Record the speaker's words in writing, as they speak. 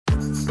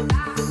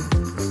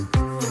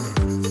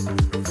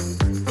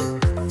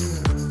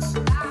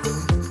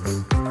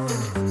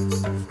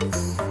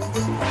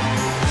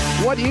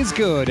What is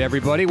good,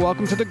 everybody?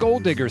 Welcome to the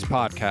Gold Diggers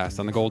podcast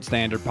on the Gold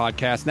Standard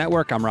Podcast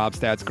Network. I'm Rob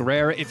Stats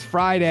Guerrera. It's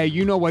Friday.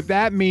 You know what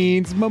that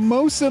means.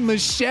 Mimosa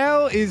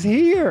Michelle is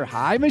here.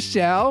 Hi,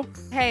 Michelle.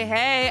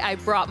 Hey, I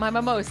brought my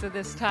mimosa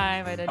this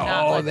time. I did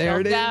not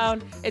let it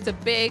down. It's a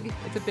big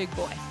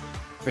boy.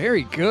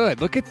 Very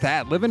good. Look at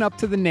that. Living up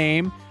to the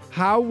name.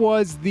 How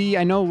was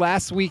I know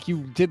last week you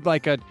did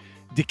like a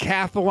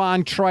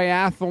decathlon,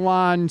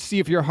 triathlon, see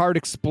if your heart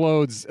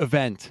explodes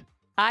event.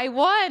 I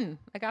won.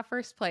 I got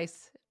first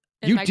place.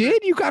 You did?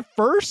 Group. You got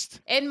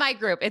first? In my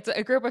group. It's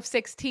a group of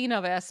 16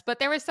 of us, but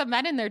there was some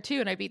men in there too,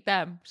 and I beat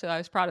them. So I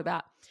was proud of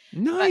that.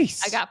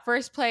 Nice. But I got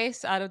first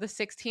place out of the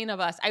 16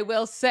 of us. I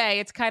will say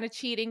it's kind of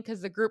cheating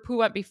because the group who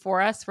went before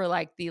us for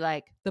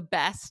the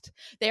best,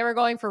 they were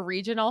going for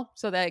regional.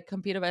 So they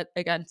compete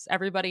against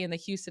everybody in the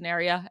Houston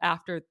area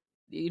after,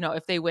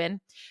 if they win.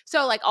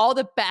 So like all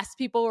the best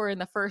people were in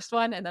the first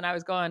one. And then I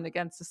was going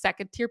against the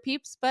second tier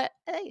peeps, but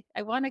hey,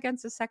 I won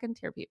against the second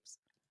tier peeps.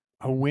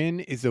 A win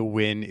is a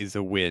win is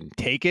a win.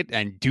 Take it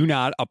and do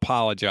not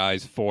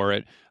apologize for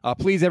it.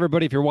 Please,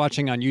 everybody, if you're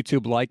watching on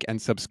YouTube, like and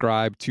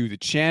subscribe to the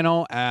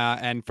channel.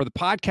 And for the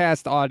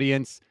podcast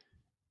audience,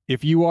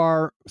 if you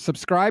are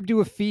subscribed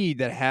to a feed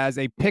that has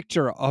a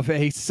picture of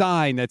a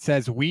sign that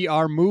says "We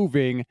are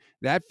moving,"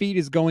 that feed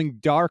is going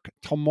dark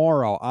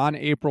tomorrow on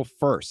April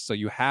 1st. So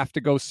you have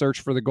to go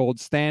search for the Gold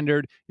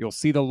Standard. You'll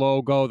see the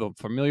logo, the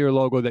familiar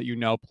logo that you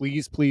know.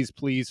 Please, please,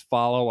 please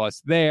follow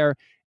us there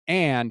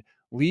and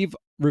leave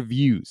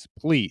reviews,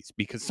 please,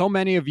 because so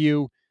many of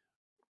you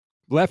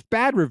left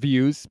bad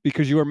reviews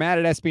because you were mad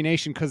at SB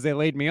Nation because they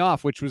laid me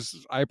off,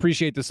 I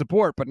appreciate the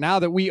support. But now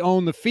that we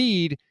own the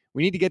feed,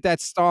 we need to get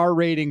that star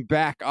rating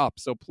back up.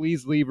 So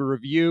please leave a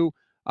review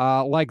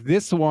like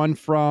this one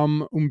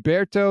from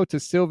Umberto to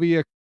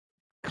Sylvia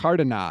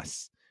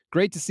Cardenas.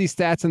 Great to see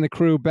Stats and the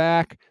crew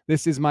back.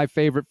 This is my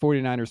favorite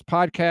 49ers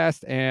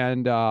podcast.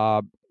 And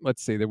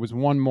let's see, there was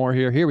one more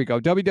here. Here we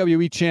go.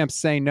 WWE champs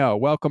say no.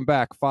 Welcome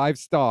back. 5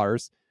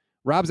 stars.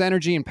 Rob's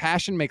energy and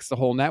passion makes the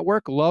whole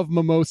network. Love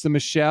Mimosa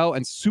Michelle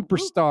and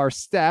superstar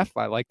Steph.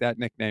 I like that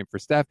nickname for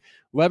Steph.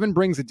 Levin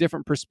brings a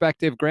different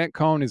perspective. Grant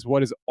Cohn is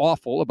what is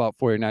awful about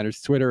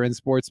 49ers Twitter and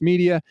sports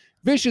media.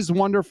 Vish is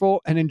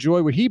wonderful and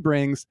enjoy what he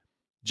brings.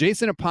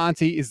 Jason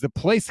Aponte is the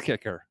place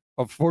kicker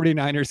of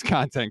 49ers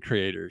content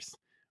creators,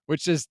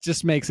 which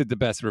just makes it the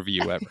best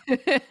review ever.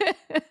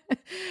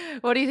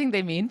 What do you think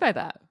they mean by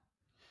that?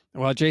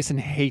 Well, Jason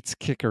hates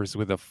kickers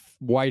with a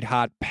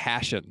white-hot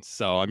passion,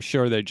 so I'm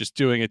sure they're just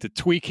doing it to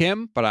tweak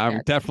him, but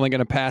I'm definitely going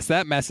to pass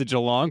that message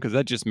along because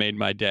that just made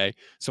my day.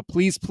 So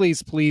please,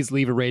 please, please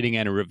leave a rating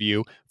and a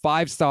review.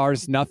 5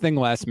 stars, nothing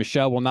less.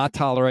 Michelle will not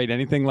tolerate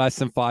anything less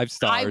than 5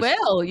 stars. I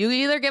will. You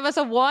either give us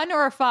a 1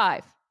 or a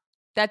 5.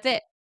 That's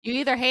it. You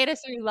either hate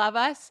us or you love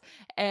us,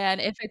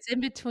 and if it's in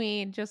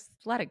between, just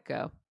let it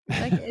go.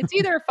 Like it's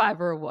either a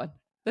 5 or a 1.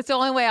 That's the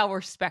only way I'll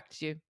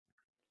respect you.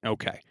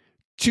 Okay.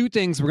 2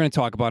 things we're going to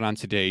talk about on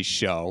today's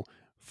show.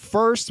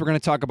 First, we're going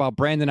to talk about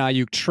Brandon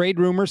Aiyuk trade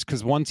rumors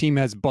because one team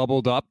has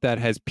bubbled up that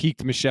has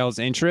piqued Michelle's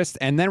interest.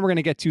 And then we're going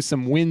to get to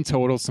some win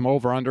totals, some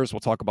over-unders. We'll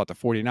talk about the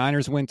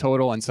 49ers win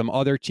total and some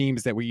other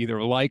teams that we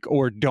either like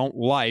or don't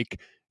like.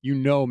 You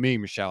know me,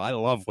 Michelle. I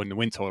love when the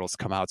win totals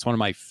come out. It's one of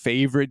my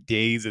favorite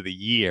days of the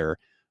year.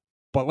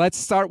 But let's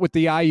start with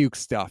the Aiyuk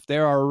stuff.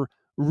 There are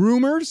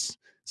rumors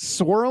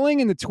swirling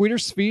in the Twitter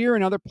sphere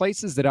and other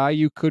places that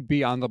Aiyuk could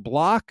be on the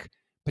block,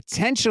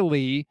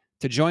 potentially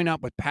to join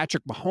up with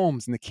Patrick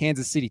Mahomes and the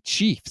Kansas City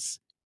Chiefs.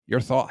 Your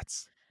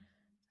thoughts?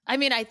 I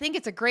mean, I think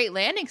it's a great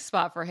landing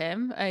spot for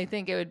him. I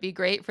think it would be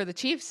great for the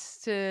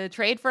Chiefs to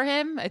trade for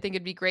him. I think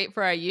it'd be great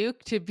for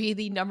Aiyuk to be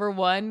the number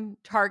 1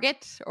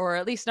 target or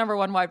at least number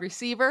 1 wide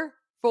receiver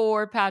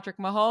for Patrick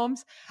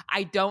Mahomes.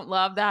 I don't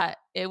love that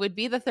it would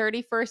be the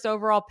 31st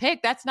overall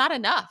pick. That's not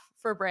enough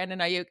for Brandon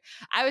Aiyuk.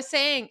 I was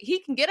saying he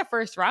can get a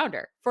first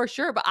rounder for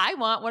sure, but I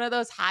want one of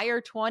those higher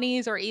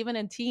 20s or even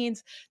in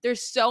teens.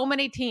 There's so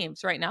many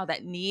teams right now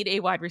that need a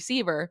wide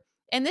receiver,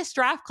 and this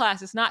draft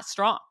class is not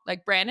strong.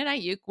 Like Brandon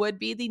Aiyuk would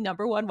be the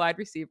number 1 wide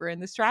receiver in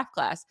this draft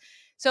class.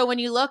 So when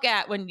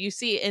you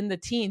see in the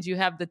teens, you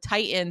have the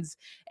Titans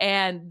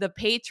and the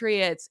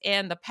Patriots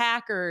and the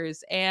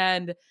Packers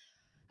and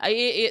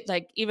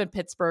like even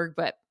Pittsburgh,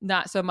 but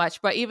not so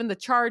much, but even the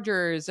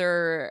Chargers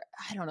or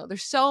I don't know,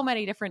 there's so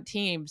many different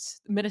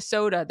teams,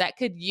 Minnesota, that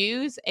could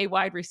use a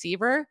wide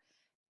receiver.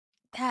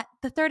 That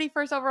the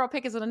 31st overall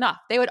pick isn't enough.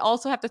 They would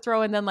also have to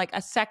throw in then like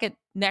a second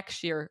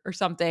next year or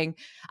something.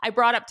 I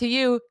brought up to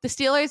you, the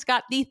Steelers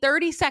got the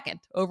 32nd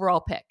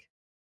overall pick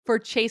for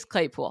Chase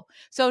Claypool.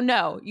 So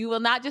no, you will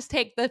not just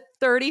take the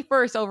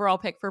 31st overall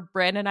pick for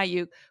Brandon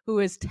Aiyuk, who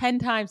is 10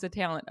 times the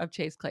talent of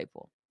Chase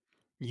Claypool.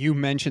 You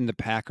mentioned the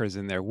Packers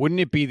in there. Wouldn't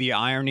it be the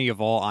irony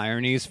of all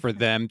ironies for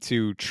them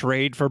to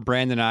trade for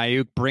Brandon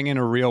Aiyuk, bring in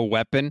a real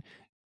weapon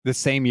the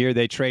same year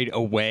they trade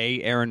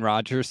away Aaron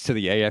Rodgers to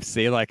the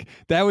AFC? Like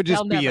that would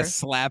just be a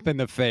slap in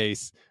the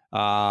face.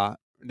 That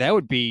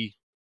would be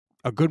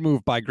a good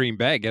move by Green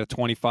Bay. Get a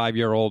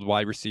 25-year-old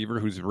wide receiver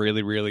who's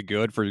really, really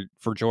good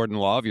for Jordan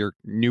Love, your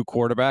new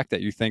quarterback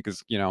that you think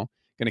is, going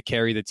going to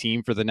carry the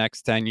team for the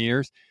next 10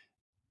 years.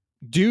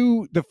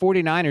 Do the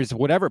 49ers,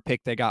 whatever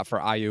pick they got for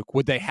Aiyuk,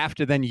 would they have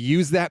to then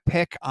use that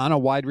pick on a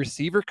wide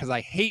receiver? Because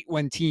I hate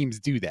when teams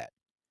do that.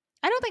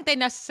 I don't think they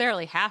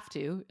necessarily have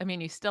to. I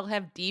mean, you still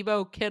have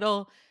Debo,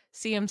 Kittle,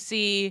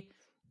 CMC.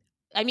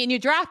 I mean, you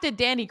drafted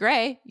Danny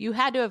Gray. You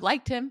had to have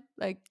liked him,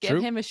 like give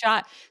True. him a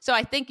shot. So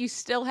I think you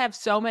still have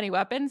so many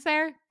weapons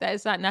there that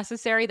it's not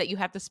necessary that you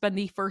have to spend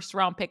the first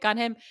round pick on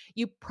him.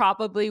 You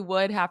probably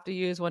would have to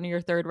use one of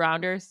your third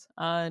rounders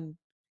on,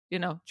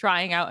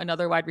 trying out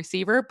another wide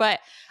receiver, but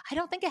I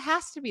don't think it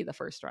has to be the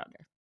first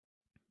rounder.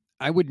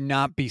 I would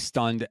not be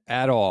stunned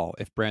at all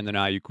if Brandon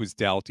Aiyuk was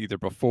dealt either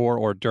before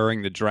or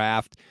during the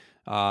draft.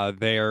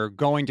 They're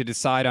going to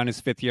decide on his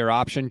fifth-year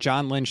option.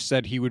 John Lynch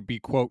said he would be,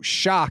 quote,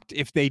 shocked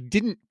if they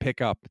didn't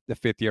pick up the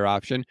fifth-year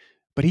option,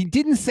 but he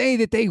didn't say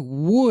that they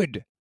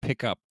would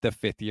pick up the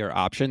fifth-year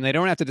option. They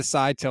don't have to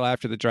decide till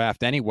after the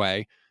draft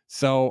anyway,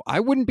 so I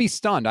wouldn't be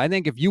stunned. I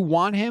think if you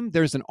want him,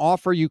 there's an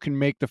offer you can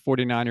make the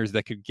 49ers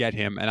that could get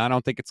him, and I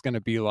don't think it's going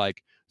to be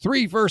like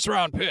 3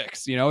 first-round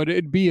picks.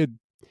 It'd be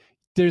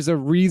there's a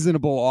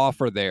reasonable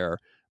offer there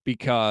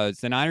because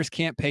the Niners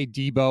can't pay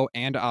Debo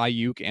and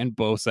Aiyuk and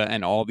Bosa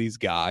and all these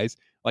guys.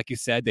 Like you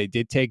said, they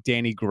did take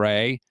Danny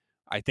Gray.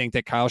 I think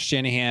that Kyle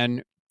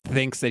Shanahan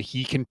thinks that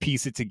he can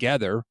piece it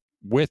together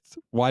with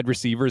wide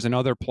receivers and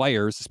other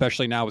players,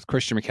 especially now with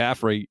Christian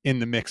McCaffrey in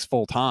the mix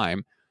full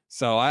time.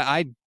 So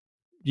I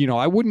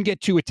wouldn't get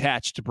too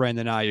attached to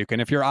Brandon Aiyuk.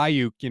 And if you're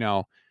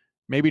Aiyuk,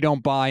 maybe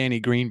don't buy any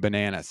green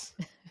bananas.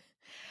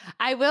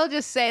 I will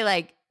just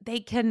say, they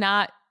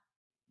cannot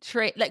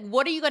trade.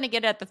 What are you going to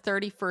get at the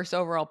 31st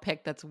overall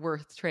pick that's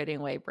worth trading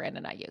away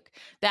Brandon Aiyuk?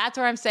 That's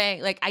where I'm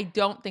saying, I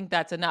don't think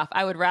that's enough.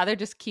 I would rather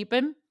just keep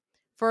him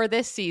for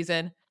this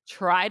season,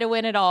 try to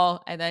win it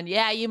all, and then,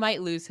 you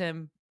might lose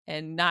him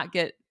and not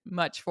get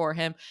much for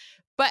him.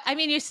 But, I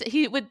mean,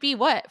 he would be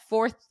what?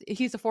 Fourth?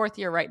 He's a fourth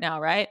year right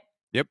now, right?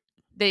 Yep.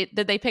 Did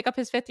they pick up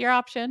his fifth year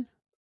option?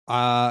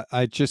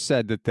 I just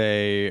said that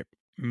they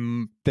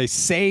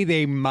say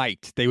they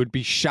might. They would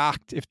be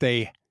shocked if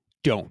they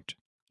don't.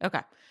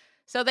 Okay.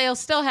 So they'll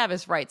still have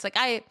his rights.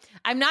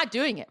 I'm not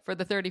doing it for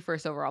the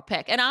 31st overall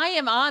pick. And I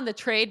am on the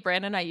trade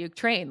Brandon Aiyuk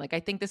train. I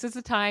think this is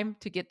the time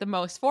to get the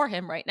most for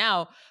him right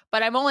now.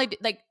 But I'm only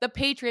the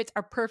Patriots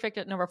are perfect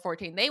at number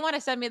 14. They want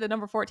to send me the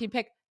number 14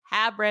 pick.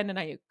 Have Brandon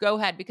Aiyuk. Go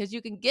ahead, because you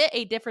can get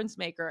a difference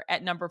maker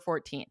at number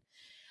 14.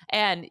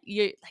 And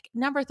you're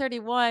number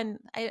 31,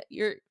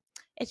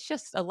 it's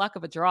just a luck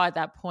of a draw at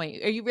that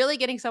point. Are you really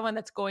getting someone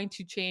that's going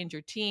to change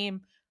your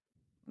team?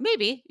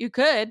 Maybe you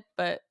could,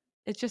 but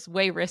it's just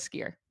way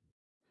riskier.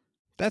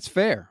 That's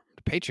fair.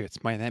 The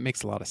Patriots, man, that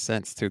makes a lot of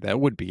sense too. That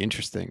would be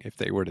interesting if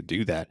they were to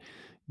do that.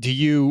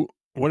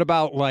 What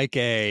about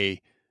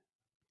a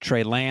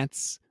Trey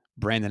Lance,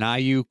 Brandon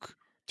Aiyuk,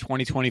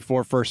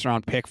 2024 first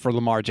round pick for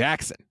Lamar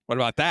Jackson? What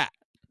about that?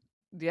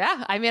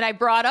 Yeah. I mean, I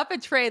brought up a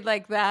trade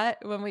like that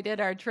when we did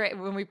our trade,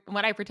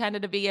 when I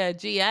pretended to be a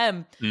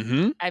GM.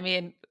 Mm-hmm. I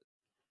mean,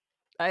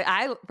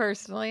 I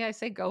personally, I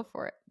say go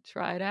for it.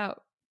 Try it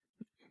out.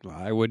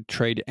 I would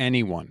trade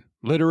anyone,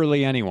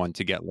 literally anyone,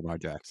 to get Lamar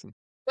Jackson.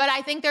 But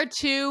I think they're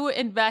too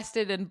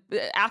invested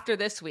after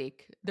this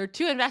week, they're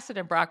too invested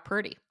in Brock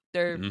Purdy.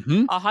 They're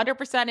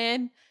 100%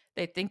 in.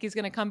 They think he's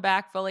going to come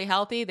back fully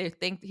healthy. They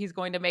think he's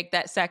going to make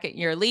that second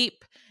year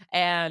leap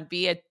and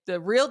be the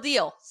real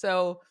deal.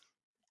 So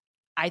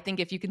I think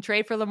if you can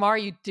trade for Lamar,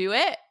 you do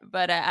it.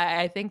 But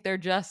I think they're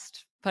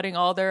just putting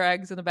all their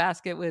eggs in the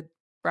basket with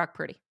Brock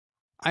Purdy.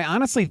 I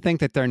honestly think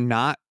that they're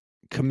not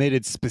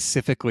committed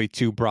specifically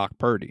to Brock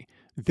Purdy.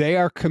 They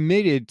are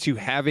committed to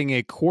having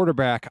a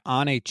quarterback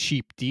on a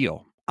cheap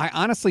deal. I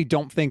honestly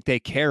don't think they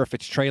care if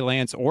it's Trey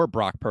Lance or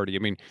Brock Purdy. I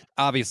mean,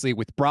 obviously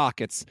with Brock,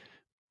 it's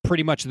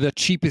pretty much the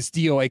cheapest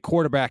deal a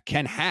quarterback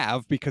can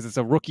have because it's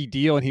a rookie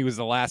deal and he was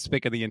the last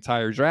pick of the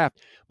entire draft.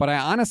 But I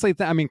honestly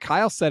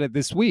Kyle said it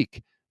this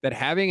week that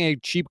having a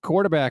cheap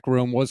quarterback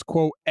room was,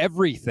 quote,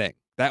 everything.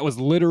 That was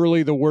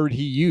literally the word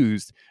he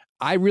used.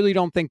 I really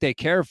don't think they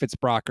care if it's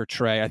Brock or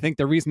Trey. I think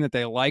the reason that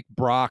they like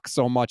Brock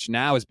so much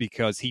now is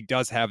because he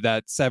does have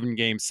that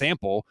 7-game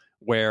sample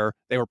where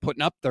they were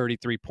putting up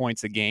 33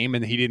 points a game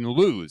and he didn't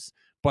lose.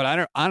 But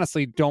I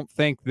honestly don't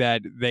think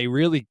that they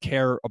really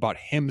care about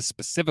him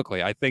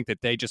specifically. I think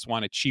that they just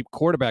want a cheap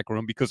quarterback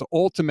room because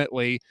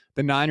ultimately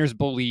the Niners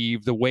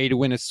believe the way to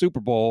win a Super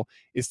Bowl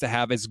is to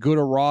have as good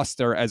a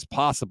roster as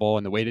possible.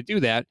 And the way to do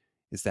that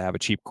is to have a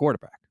cheap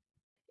quarterback.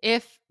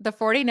 If the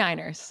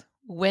 49ers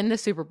win the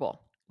Super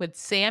Bowl with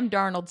Sam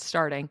Darnold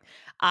starting,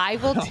 I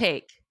will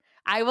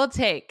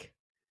take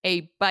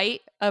a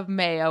bite of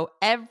mayo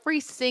every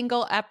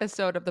single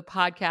episode of the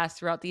podcast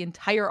throughout the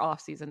entire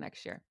offseason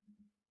next year.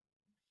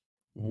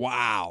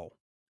 Wow.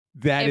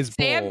 That is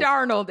bold. Sam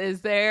Darnold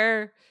is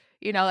there,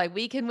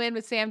 we can win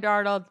with Sam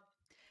Darnold.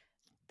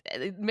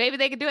 Maybe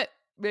they can do it.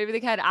 Maybe they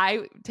can.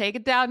 I take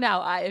it down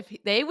now. If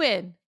they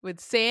win with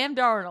Sam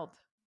Darnold,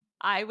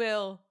 I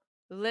will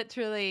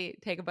literally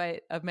take a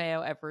bite of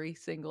mayo every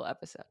single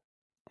episode.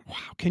 Wow.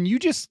 Can you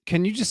just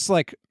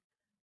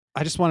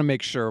I just want to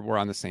make sure we're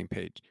on the same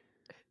page.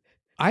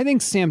 I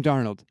think Sam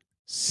Darnold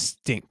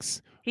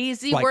stinks. He's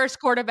the Like, worst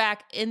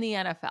quarterback in the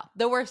NFL,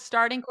 the worst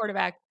starting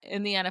quarterback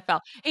in the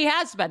NFL. He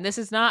has been. This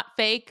is not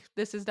fake.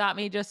 This is not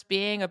me just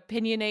being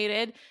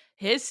opinionated.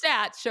 His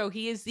stats show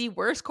he is the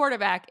worst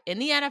quarterback in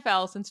the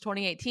NFL since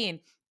 2018.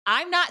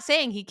 I'm not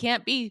saying he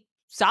can't be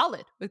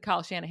solid with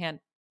Kyle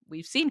Shanahan.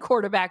 We've seen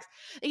quarterbacks.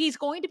 He's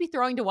going to be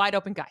throwing to wide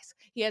open guys.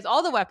 He has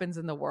all the weapons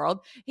in the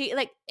world.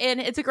 And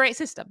it's a great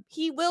system.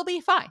 He will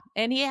be fine.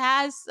 And he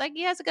has a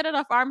good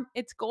enough arm.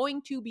 It's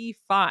going to be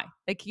fine.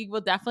 Like, he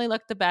will definitely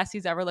look the best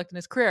he's ever looked in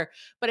his career.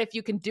 But if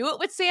you can do it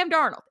with Sam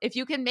Darnold, if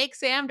you can make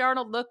Sam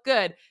Darnold look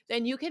good,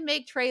 then you can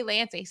make Trey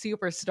Lance a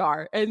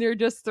superstar. And you're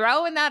just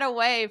throwing that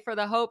away for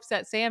the hopes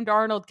that Sam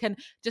Darnold can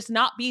just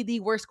not be the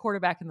worst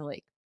quarterback in the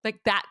league. Like,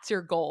 that's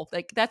your goal.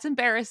 Like, that's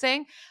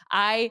embarrassing.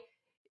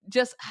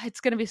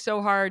 It's going to be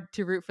so hard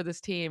to root for this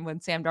team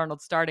when Sam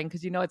Darnold's starting,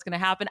 because it's going to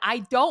happen.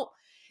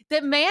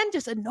 The man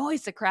just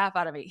annoys the crap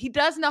out of me. He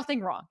does nothing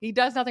wrong. He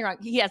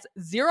has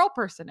zero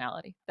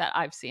personality that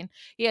I've seen.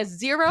 He has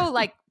zero,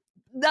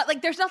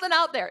 there's nothing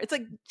out there. It's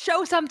like,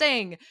 show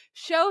something,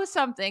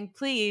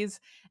 please.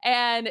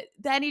 And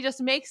then he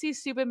just makes these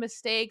stupid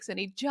mistakes, and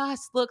he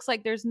just looks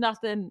like there's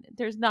nothing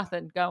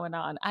going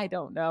on. I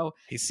don't know.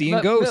 He's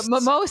seeing ghosts.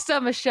 Mimosa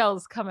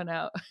Michelle's coming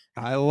out.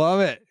 I love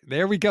it.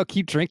 There we go.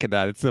 Keep drinking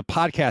that. The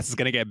podcast is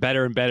going to get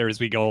better and better as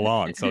we go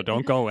along, so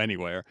don't go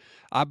anywhere.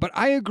 But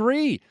I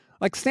agree.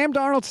 Like, Sam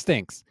Darnold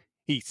stinks.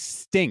 He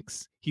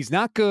stinks. He's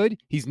not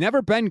good. He's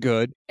never been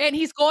good. And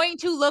he's going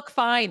to look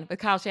fine with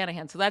Kyle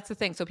Shanahan. So that's the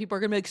thing. So people are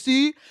going to be like,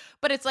 see?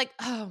 But it's like,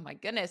 oh my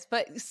goodness.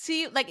 But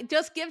see,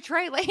 just give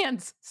Trey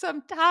Lance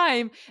some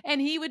time, and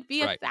he would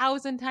be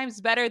 1,000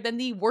 times better than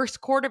the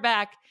worst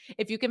quarterback.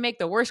 If you can make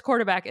the worst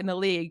quarterback in the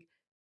league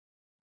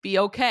be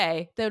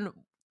okay, then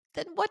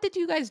what did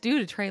you guys do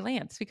to Trey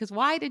Lance? Because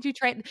why did you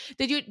trade?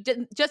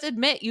 Just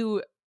admit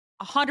you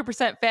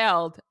 100%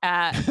 failed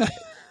at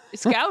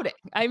scouting?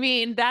 I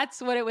mean,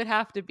 that's what it would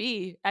have to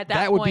be at that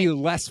point. That would be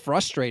less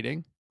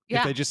frustrating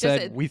if they just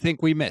said, we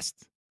think we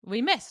missed.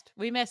 We missed.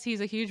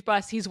 He's a huge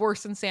bust. He's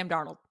worse than Sam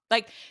Darnold.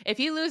 Like, if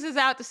he loses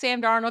out to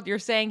Sam Darnold, you're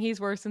saying he's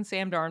worse than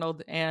Sam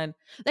Darnold. And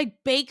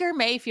Baker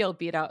Mayfield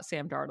beat out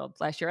Sam Darnold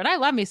last year. And I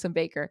love me some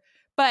Baker.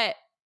 But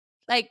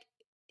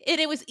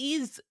it was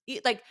easy.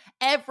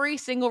 Every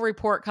single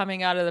report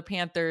coming out of the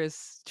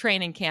Panthers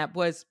training camp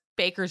was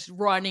Baker's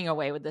running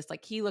away with this.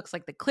 He looks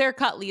like the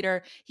clear-cut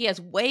leader. He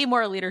has way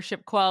more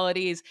leadership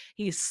qualities.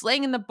 He's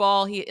slinging the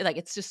ball.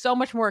 It's just so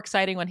much more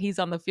exciting when he's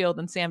on the field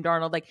than Sam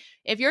Darnold.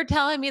 If you're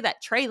telling me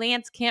that Trey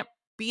Lance can't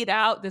beat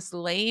out this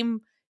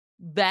lame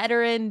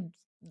veteran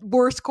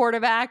worst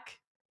quarterback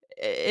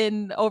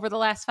in over the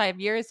last 5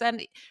 years,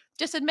 then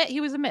just admit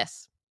he was a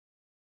miss.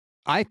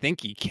 I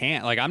think he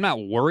can't. I'm not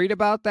worried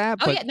about that.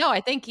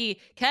 I think he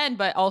can,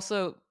 but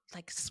also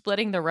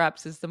splitting the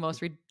reps is the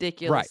most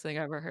ridiculous thing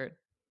I've ever heard.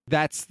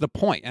 That's the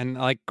point. And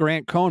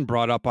Grant Cohn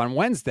brought up on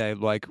Wednesday,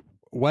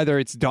 whether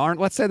it's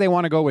let's say they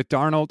want to go with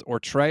Darnold or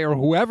Trey or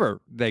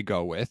whoever they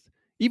go with,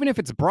 even if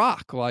it's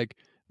Brock,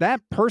 that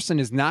person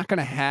is not going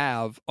to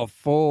have a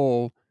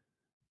full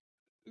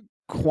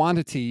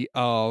quantity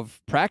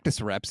of practice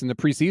reps in the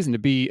preseason to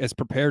be as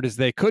prepared as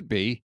they could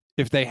be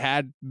if they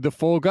had the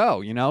full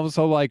go,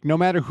 So no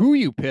matter who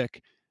you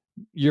pick,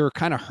 you're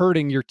kind of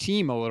hurting your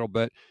team a little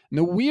bit. And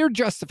the weird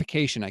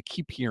justification I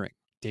keep hearing,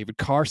 David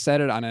Carr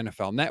said it on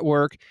NFL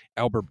Network.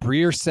 Albert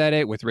Breer said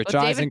it with Rich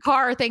Eisen. David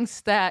Carr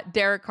thinks that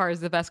Derek Carr is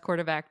the best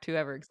quarterback to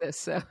ever exist.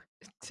 So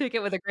take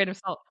it with a grain of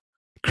salt.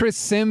 Chris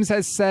Sims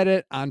has said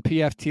it on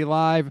PFT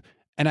Live.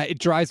 And it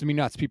drives me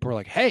nuts. People are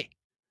like, hey,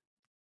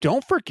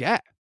 don't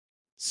forget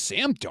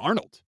Sam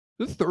Darnold,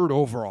 the 3rd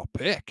overall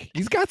pick.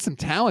 He's got some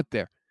talent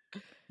there.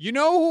 You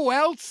know who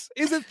else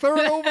is a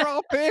 3rd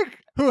overall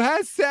pick who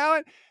has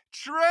talent?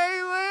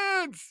 Trey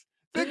Lance,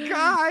 the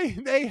guy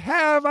they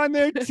have on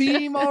their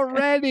team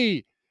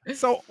already.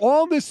 So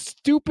all the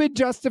stupid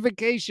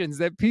justifications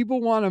that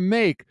people want to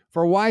make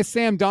for why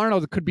Sam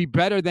Darnold could be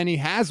better than he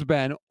has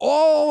been,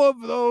 all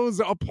of those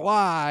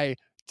apply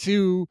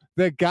to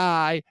the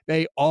guy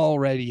they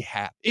already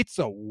have. It's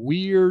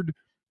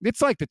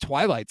like the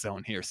Twilight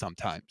Zone here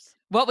sometimes.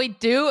 What we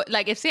do,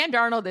 if Sam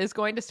Darnold is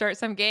going to start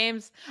some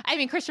games, I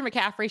mean, Christian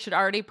McCaffrey should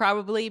already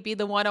probably be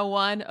the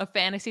 101 of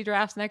fantasy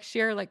drafts next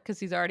year, because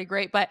he's already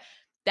great. But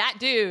that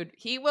dude,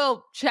 he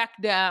will check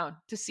down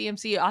to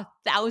CMC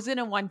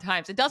 1,001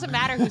 times. It doesn't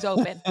matter who's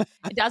open.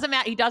 It doesn't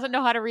matter. He doesn't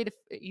know how to read.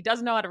 He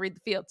doesn't know how to read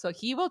the field. So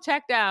he will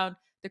check down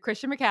to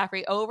Christian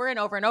McCaffrey over and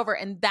over and over.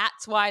 And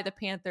that's why the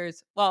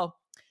Panthers, well,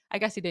 I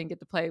guess he didn't get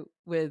to play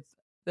with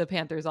the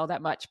Panthers all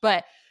that much,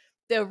 but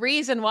the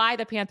reason why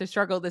the Panthers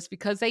struggled is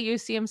because they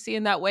use CMC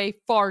in that way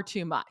far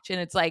too much. And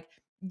it's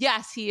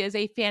yes, he is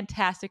a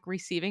fantastic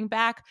receiving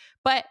back,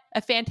 but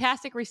a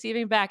fantastic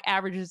receiving back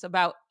averages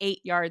about 8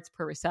 yards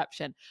per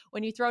reception.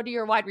 When you throw to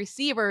your wide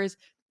receivers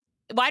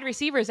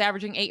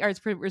averaging 8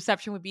 yards per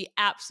reception would be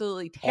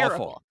absolutely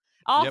terrible.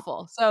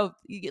 Awful. Yep. So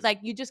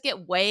you just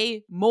get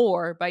way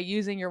more by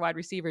using your wide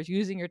receivers,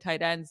 using your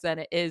tight ends than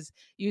it is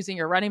using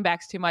your running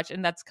backs too much.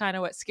 And that's kind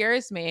of what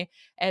scares me,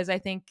 as I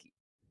think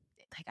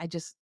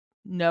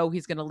know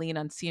he's going to lean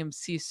on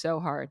CMC so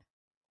hard.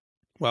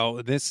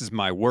 Well, this is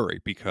my worry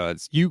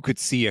because you could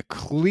see a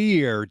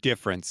clear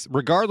difference,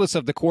 regardless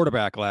of the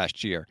quarterback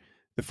last year.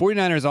 The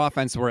 49ers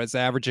offense was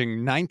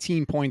averaging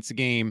 19 points a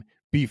game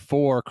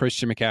before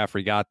Christian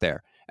McCaffrey got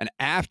there. And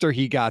after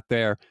he got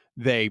there,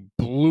 they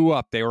blew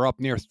up. They were up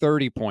near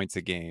 30 points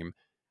a game.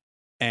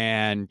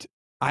 And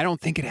I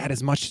don't think it had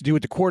as much to do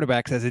with the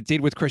quarterbacks as it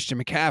did with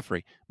Christian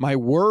McCaffrey. My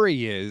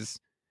worry is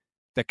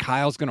that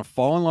Kyle's going to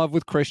fall in love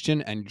with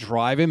Christian and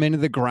drive him into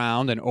the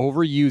ground and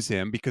overuse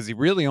him because he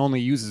really only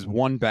uses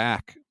one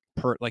back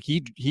per, like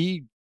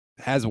he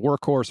has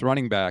workhorse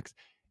running backs.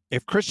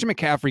 If Christian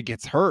McCaffrey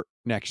gets hurt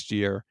next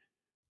year,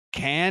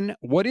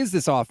 what is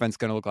this offense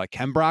going to look like?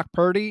 Can Brock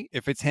Purdy,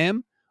 if it's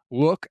him,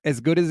 look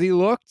as good as he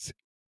looked?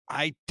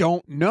 I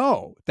don't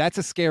know. That's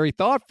a scary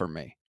thought for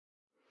me.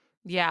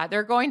 Yeah,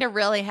 they're going to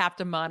really have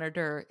to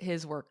monitor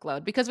his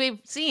workload because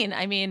we've seen,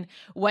 I mean,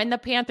 when the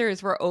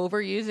Panthers were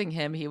overusing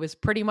him, he was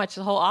pretty much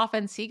the whole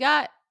offense. He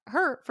got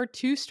hurt for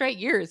 2 straight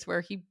years where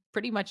he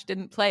pretty much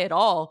didn't play at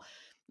all.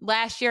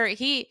 Last year,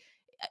 he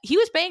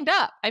was banged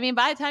up. I mean,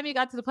 by the time he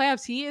got to the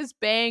playoffs, he is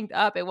banged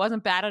up. It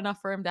wasn't bad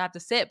enough for him to have to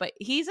sit, but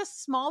he's a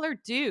smaller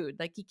dude.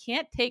 Like he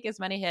can't take as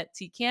many hits.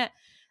 He can't,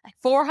 like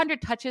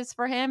 400 touches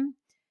for him.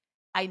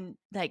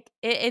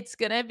 It's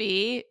gonna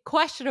be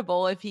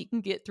questionable if he can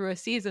get through a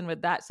season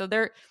with that. So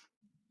they're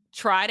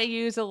try to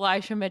use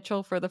Elijah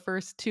Mitchell for the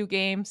first 2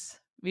 games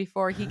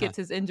before he gets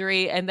his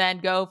injury and then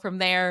go from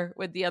there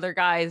with the other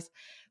guys.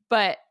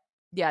 But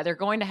yeah, they're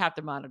going to have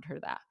to monitor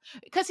that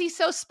because he's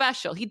so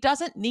special. He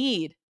doesn't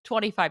need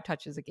 25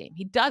 touches a game.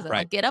 He doesn't. Right.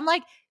 Like get him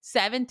like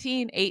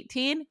 17,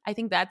 18. I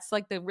think that's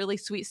like the really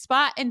sweet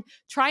spot, and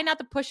try not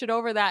to push it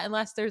over that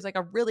unless there's like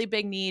a really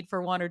big need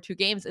for 1 or 2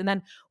 games. And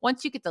then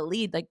once you get the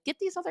lead, like get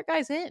these other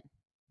guys in.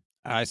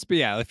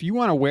 Yeah, if you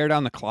want to wear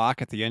down the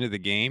clock at the end of the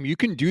game, you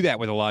can do that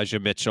with Elijah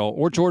Mitchell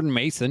or Jordan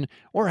Mason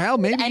or hell,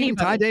 maybe even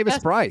Ty Davis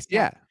Price.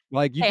 Yeah.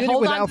 Like you did it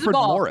with Alfred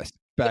Morris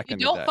back in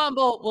the day. If you don't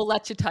fumble, we'll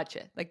let you touch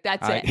it. Like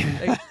that's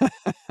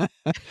it.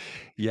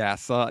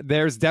 Yes,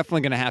 there's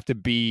definitely going to have to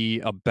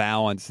be a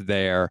balance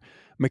there.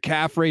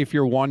 McCaffrey, if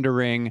you're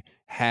wondering,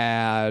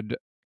 had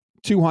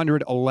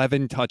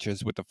 211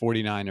 touches with the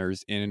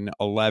 49ers in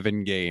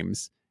 11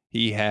 games.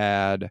 He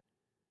had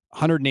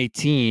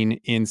 118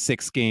 in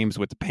 6 games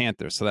with the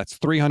Panthers. So that's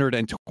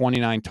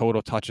 329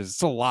 total touches.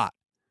 It's a lot.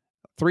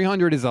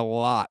 300 is a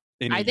lot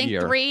in a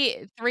year. I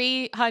think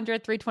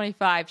 300,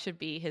 325 should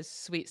be his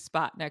sweet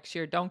spot next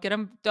year. Don't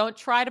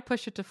try to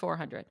push it to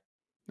 400.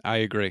 I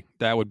agree.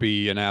 That would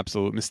be an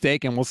absolute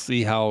mistake, and we'll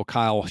see how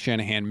Kyle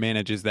Shanahan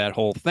manages that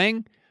whole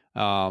thing.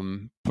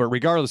 But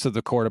regardless of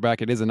the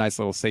quarterback, it is a nice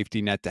little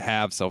safety net to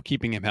have. So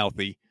keeping him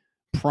healthy,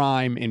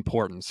 prime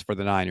importance for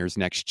the Niners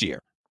next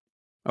year.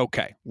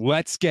 Okay,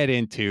 let's get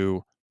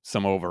into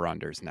some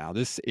over-unders now.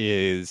 This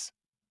is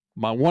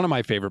one of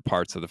my favorite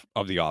parts of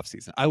the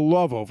offseason. I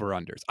love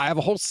over-unders. I have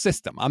a whole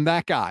system. I'm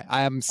that guy.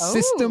 I am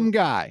system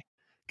guy.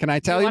 Can I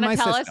tell you my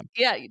system?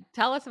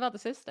 Tell us about the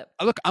system.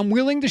 Look, I'm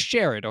willing to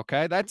share it,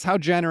 okay? That's how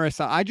generous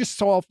I just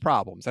solve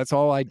problems. That's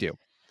all I do.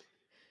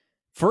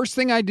 First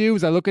thing I do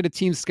is I look at a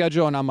team's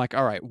schedule and I'm like,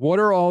 all right, what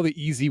are all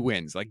the easy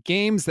wins? Like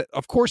games that,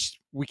 of course,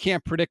 we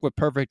can't predict with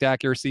perfect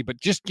accuracy, but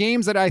just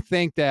games that I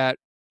think that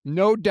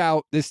no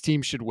doubt this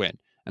team should win.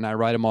 And I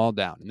write them all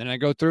down. And then I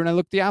go through and I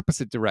look the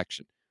opposite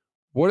direction.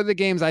 What are the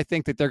games I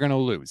think that they're going to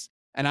lose?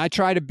 And I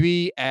try to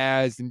be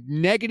as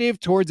negative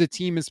towards a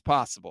team as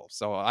possible.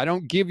 So I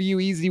don't give you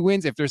easy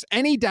wins. If there's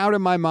any doubt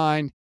in my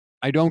mind,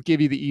 I don't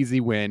give you the easy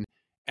win.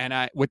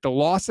 And with the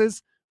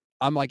losses,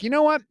 I'm like, you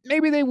know what?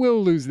 Maybe they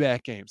will lose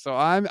that game. So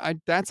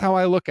that's how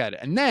I look at it.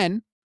 And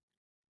then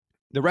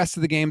the rest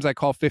of the games I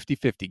call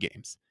 50-50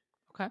 games.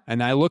 Okay.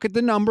 And I look at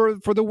the number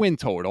for the win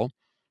total.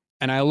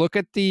 And I look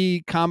at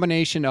the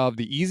combination of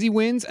the easy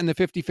wins and the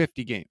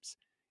 50-50 games.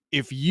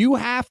 If you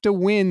have to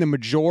win the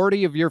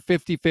majority of your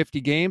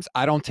 50-50 games,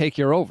 I don't take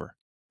your over.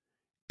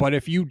 But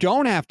if you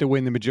don't have to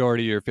win the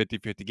majority of your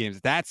 50-50 games,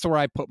 that's where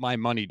I put my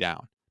money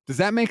down. Does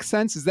that make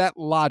sense? Is that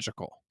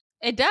logical?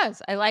 It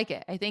does. I like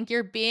it. I think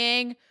you're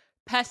being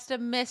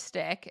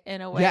pessimistic in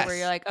a way where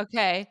you're like,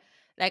 okay,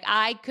 like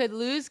I could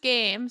lose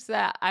games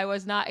that I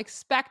was not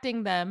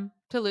expecting them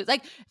to lose.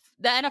 Like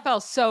the NFL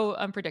is so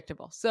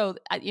unpredictable. So,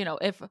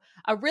 if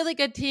a really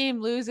good team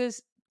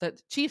loses, the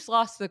Chiefs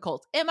lost to the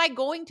Colts. Am I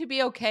going to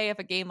be okay if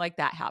a game like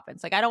that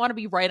happens? Like, I don't want to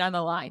be right on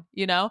the line,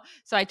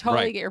 So I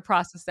totally get your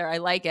process there. I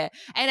like it.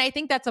 And I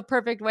think that's a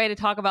perfect way to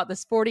talk about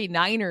this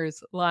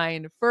 49ers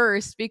line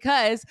first,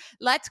 because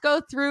let's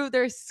go through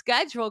their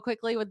schedule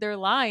quickly with their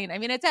line. I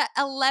mean, it's at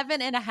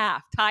 11.5,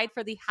 tied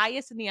for the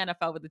highest in the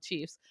NFL with the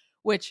Chiefs,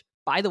 which,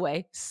 by the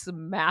way,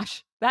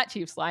 smash that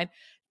Chiefs line.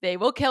 They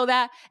will kill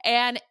that.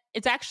 And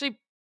it's actually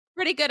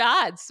pretty good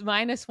odds,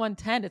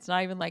 -110. It's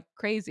not even like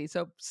crazy.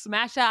 So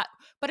smash that.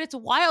 But it's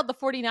wild the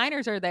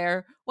 49ers are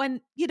there when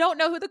you don't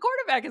know who the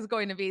quarterback is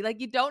going to be. Like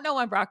you don't know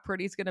when Brock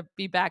Purdy's going to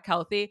be back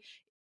healthy.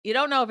 You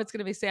don't know if it's going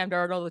to be Sam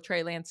Darnold or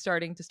Trey Lance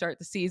starting to start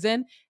the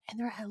season. And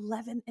they're at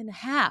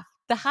 11.5,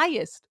 the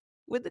highest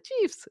with the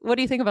Chiefs. What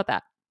do you think about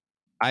that?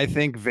 I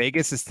think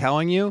Vegas is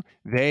telling you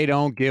they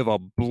don't give a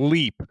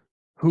bleep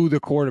who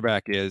the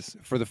quarterback is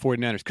for the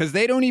 49ers because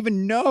they don't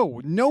even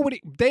know.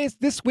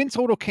 This win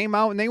total came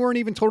out and they weren't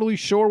even totally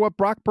sure what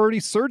Brock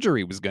Purdy's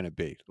surgery was going to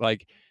be.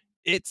 Like,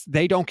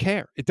 they don't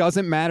care. It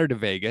doesn't matter to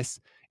Vegas.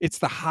 It's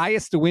the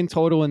highest win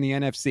total in the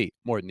NFC,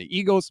 more than the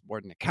Eagles, more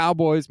than the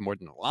Cowboys, more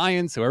than the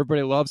Lions, who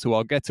everybody loves, who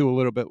I'll get to a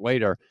little bit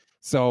later.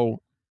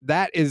 So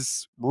that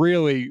is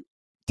really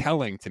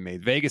telling to me.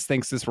 Vegas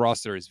thinks this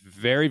roster is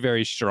very,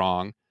 very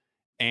strong.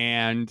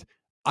 And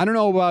I don't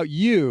know about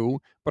you,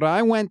 but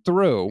I went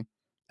through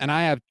and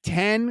I have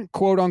 10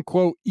 quote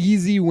unquote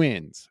easy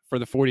wins for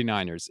the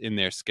 49ers in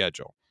their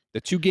schedule.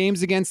 The 2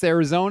 games against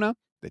Arizona,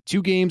 the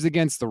 2 games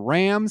against the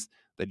Rams,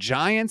 the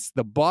Giants,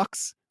 the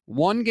Bucks,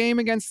 1 game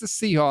against the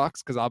Seahawks,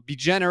 because I'll be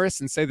generous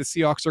and say the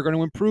Seahawks are going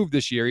to improve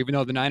this year, even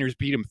though the Niners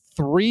beat them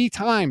 3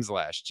 times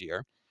last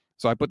year.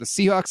 So I put the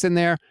Seahawks in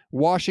there,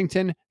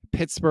 Washington,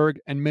 Pittsburgh,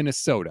 and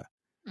Minnesota.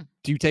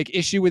 Do you take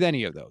issue with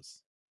any of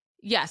those?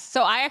 Yes.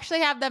 So I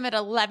actually have them at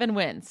 11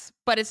 wins,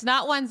 but it's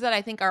not ones that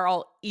I think are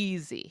all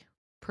easy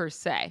per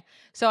se.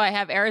 So I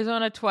have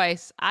Arizona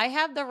twice. I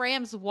have the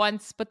Rams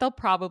once, but they'll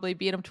probably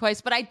beat them twice.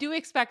 But I do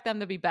expect them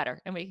to be better,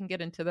 and we can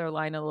get into their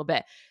line a little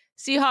bit.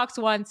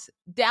 Seahawks once,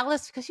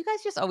 Dallas, because you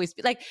guys just always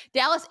like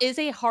Dallas is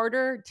a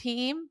harder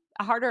team,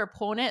 a harder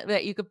opponent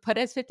that you could put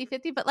as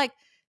 50-50, but like,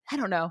 I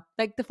don't know.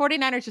 Like the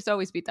 49ers just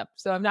always beat them.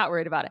 So I'm not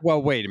worried about it.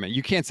 Well, wait a minute.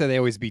 You can't say they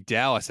always beat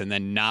Dallas and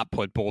then not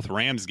put both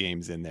Rams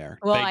games in there.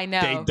 Well, I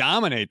know. They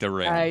dominate the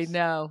Rams.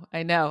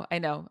 I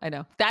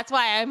know. That's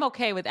why I'm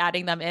okay with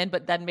adding them in,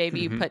 but then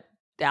maybe you put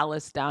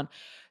Dallas down.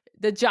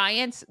 The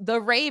Giants, the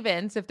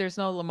Ravens, if there's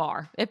no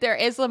Lamar. If there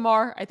is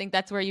Lamar, I think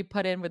that's where you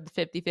put in with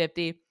the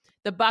 50-50.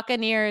 The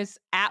Buccaneers,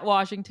 at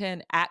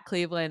Washington, at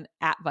Cleveland,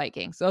 at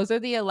Vikings. Those are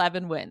the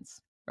 11 wins,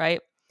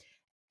 right?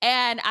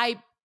 And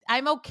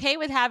I'm okay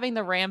with having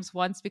the Rams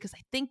once because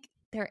I think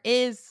there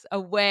is a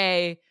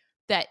way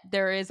that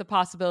there is a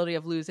possibility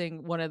of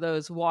losing one of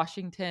those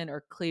Washington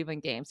or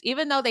Cleveland games.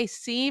 Even though they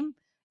seem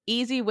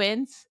easy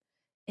wins,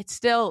 it's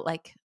still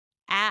like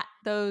at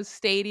those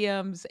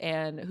stadiums,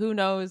 and who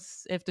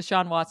knows if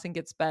Deshaun Watson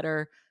gets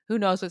better. Who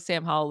knows what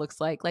Sam Howell looks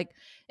like. Like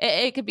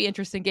it could be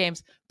interesting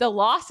games. The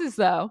losses,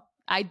 though,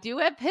 I do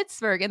have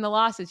Pittsburgh in the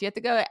losses. You have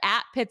to go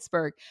at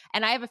Pittsburgh,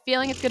 and I have a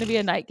feeling it's going to be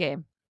a night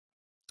game.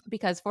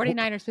 Because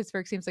 49ers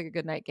Pittsburgh seems like a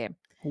good night game.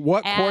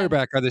 What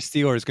quarterback are the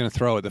Steelers going to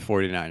throw at the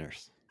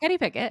 49ers? Kenny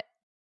Pickett.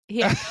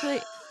 He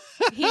actually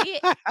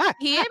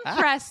he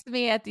impressed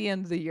me at the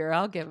end of the year.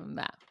 I'll give him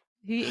that.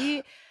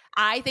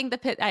 I think the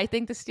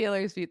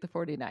Steelers beat the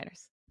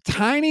 49ers.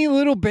 Tiny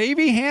little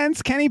baby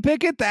hands, Kenny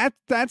Pickett.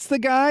 That's the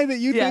guy that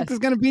you think is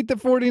going to beat the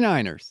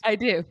 49ers. I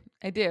do.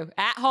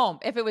 At home.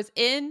 If it was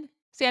in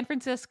San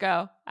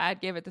Francisco,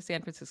 I'd give it to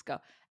San Francisco.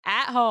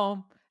 At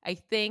home, I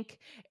think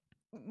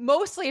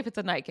mostly if it's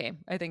a night game,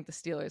 I think the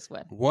Steelers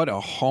win. What a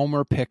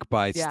homer pick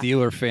by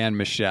Steeler fan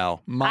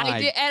Michelle.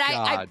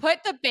 I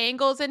put the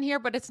Bengals in here,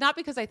 but it's not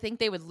because I think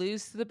they would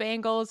lose to the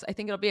Bengals. I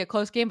think it'll be a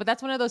close game, but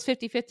that's one of those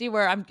 50-50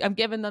 where I'm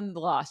giving them the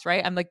loss,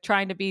 right? I'm like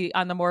trying to be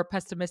on the more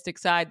pessimistic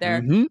side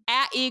there.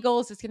 At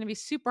Eagles, it's going to be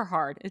super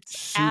hard. It's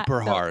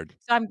super hard.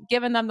 So I'm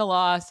giving them the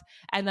loss,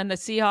 and then the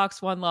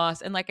Seahawks one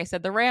loss, and like I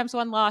said, the Rams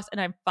one loss,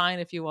 and I'm fine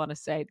if you want to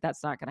say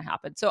that's not going to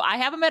happen. So I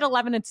have them at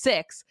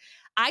 11-6.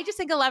 I just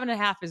think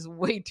 11.5 is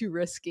way too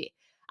risky.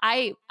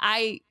 I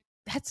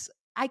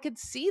could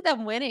see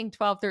them winning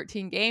 12,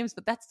 13 games,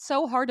 but that's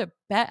so hard to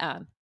bet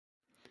on.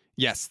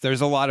 Yes,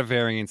 there's a lot of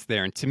variance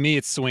there. And to me,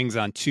 it swings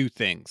on 2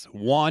 things.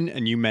 One,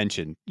 and you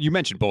mentioned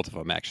both of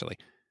them, actually.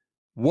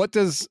 What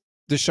does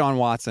Deshaun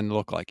Watson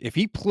look like? If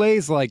he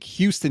plays like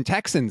Houston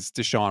Texans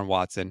Deshaun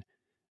Watson,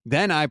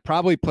 then I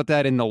probably put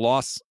that in the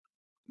loss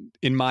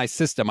in my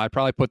system. I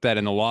probably put that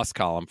in the loss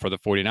column for the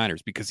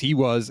 49ers because he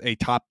was a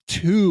top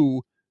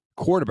 2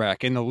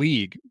 quarterback in the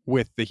league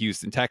with the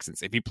Houston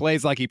Texans. If he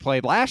plays like he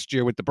played last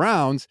year with the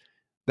Browns,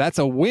 that's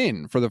a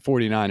win for the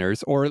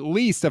 49ers, or at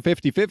least a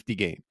 50-50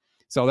 game.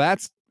 So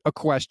that's a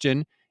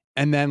question.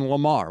 And then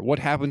Lamar. What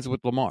happens with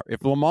Lamar?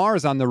 If Lamar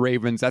is on the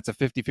Ravens, that's a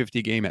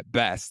 50-50 game at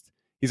best.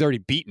 He's already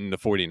beaten the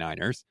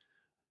 49ers.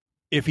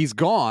 If he's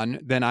gone,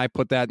 then I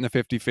put that in the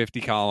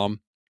 50-50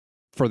 column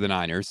for the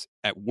Niners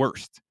at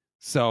worst.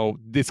 So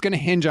it's going to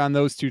hinge on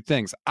those 2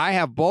 things. I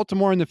have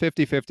Baltimore in the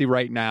 50-50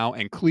 right now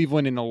and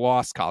Cleveland in the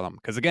loss column.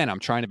 Because again, I'm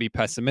trying to be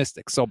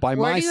pessimistic. So by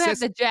Where my do you have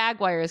the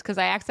Jaguars? Because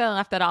I accidentally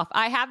left that off.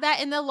 I have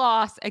that in the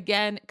loss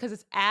again because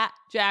it's at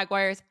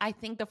Jaguars. I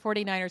think the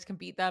 49ers can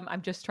beat them.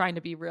 I'm just trying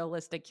to be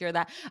realistic here.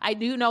 That I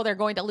do know they're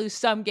going to lose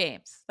some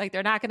games. Like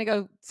they're not going to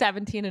go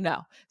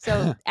 17-0.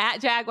 So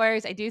at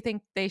Jaguars, I do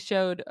think they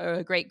showed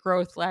a great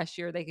growth last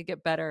year. They could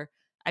get better.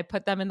 I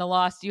put them in the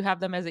loss. Do you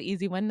have them as an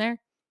easy win there?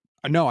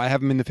 No, I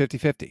have him in the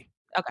 50-50.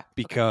 Okay.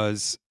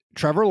 Because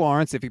Trevor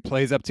Lawrence, if he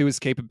plays up to his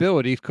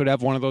capabilities, could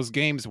have one of those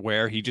games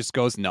where he just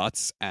goes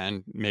nuts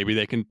and maybe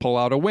they can pull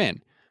out a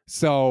win.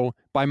 So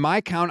by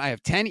my count, I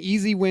have 10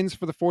 easy wins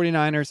for the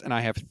 49ers and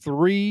I have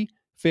 3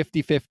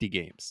 50-50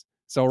 games.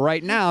 So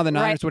right now, the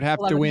Niners would have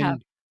to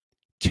win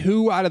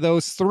 2 out of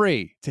those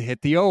 3 to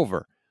hit the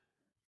over.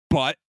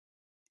 But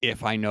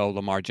if I know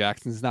Lamar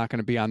Jackson's not going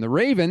to be on the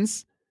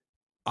Ravens,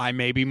 I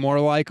may be more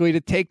likely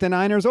to take the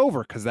Niners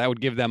over because that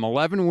would give them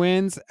 11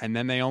 wins, and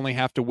then they only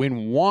have to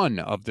win one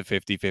of the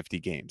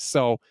 50-50 games.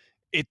 So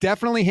it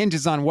definitely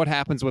hinges on what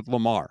happens with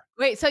Lamar.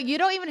 Wait, so you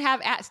don't even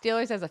have at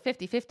Steelers as a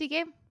 50-50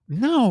 game?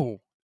 No. Okay.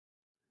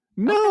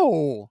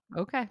 No.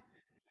 Okay.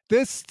 The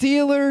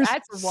Steelers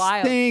That's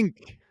wild.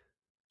 stink.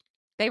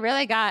 They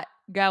really got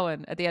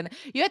going at the end.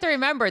 You have to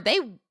remember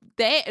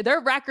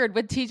their record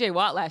with TJ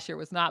Watt last year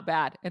was not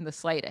bad in the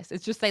slightest.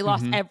 It's just they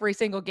lost every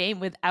single game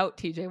without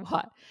TJ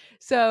Watt.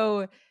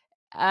 So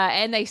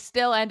and they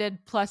still ended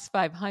plus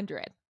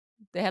 500.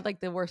 They had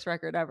like the worst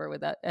record ever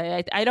without.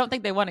 I don't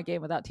think they won a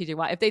game without TJ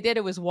Watt. If they did,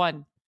 it was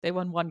one. They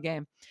won one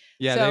game.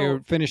 Yeah, so,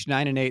 they finished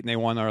 9-8 and they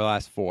won their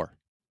last 4.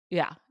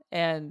 Yeah,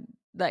 and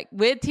like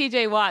with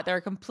TJ Watt, they're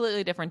a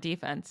completely different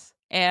defense,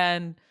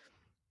 and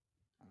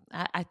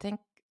I think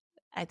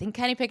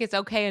Kenny Pickett's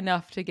okay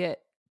enough to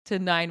get to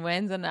 9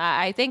 wins, and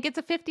I think it's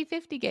a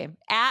 50-50 game.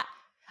 I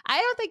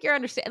don't think you're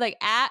understanding. Like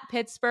at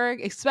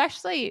Pittsburgh,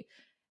 especially,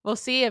 we'll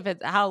see if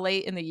it's how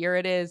late in the year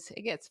it is.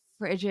 It gets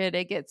frigid,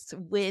 it gets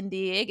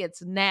windy, it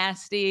gets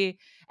nasty,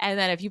 and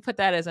then if you put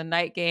that as a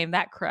night game,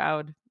 that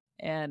crowd,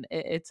 and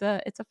it's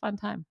a fun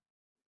time.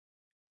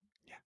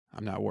 Yeah,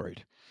 I'm not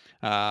worried.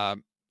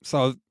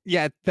 So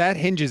yeah, that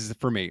hinges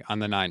for me on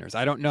the Niners.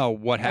 I don't know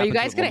what happens. Are you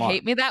guys going to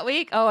hate me that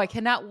week? Oh, I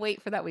cannot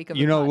wait for that week of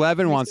You know,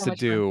 Levin wants so to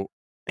do.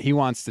 He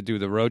wants to do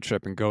the road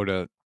trip and go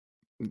to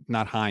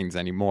not Heinz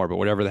anymore, but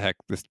whatever the heck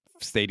this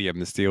stadium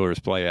the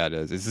Steelers play at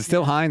is. Is it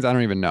still Heinz? I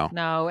don't even know.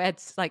 No,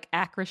 it's like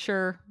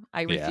Acrisure.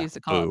 I refuse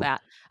to call it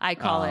that. I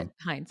call it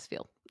Heinz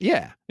Field.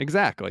 Yeah,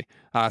 exactly.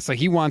 So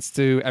he wants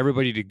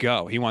everybody to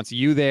go. He wants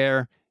you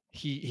there.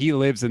 He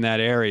lives in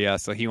that area,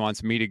 so he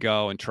wants me to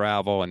go and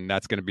travel, and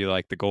that's going to be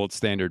like the gold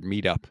standard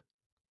meetup.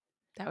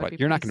 But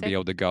you're not going to be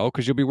able to go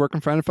because you'll be working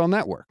for NFL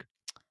Network.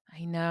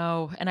 I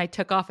know, and I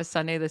took off a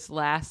Sunday this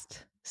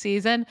last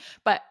season,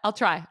 but I'll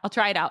try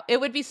it out. It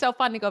would be so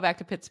fun to go back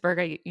to Pittsburgh.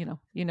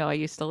 I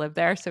used to live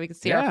there, so we could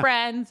see our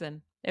friends,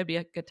 and it'd be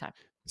a good time.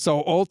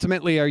 So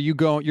ultimately,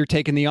 you're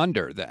taking the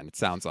under then, it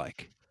sounds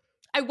like.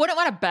 I wouldn't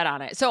want to bet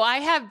on it. So I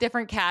have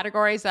different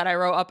categories that I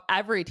wrote up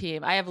every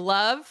team. I have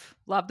love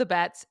the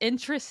bets.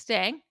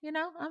 Interesting.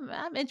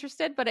 I'm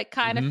interested, but it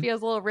kind of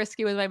feels a little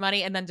risky with my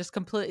money, and then just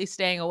completely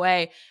staying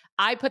away.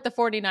 I put the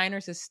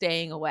 49ers as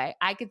staying away.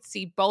 I could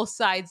see both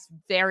sides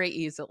very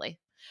easily.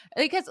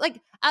 Because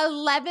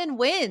 11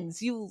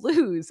 wins, you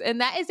lose.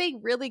 And that is a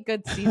really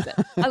good season.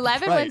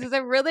 11 wins is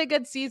a really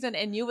good season,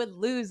 and you would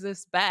lose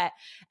this bet.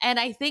 And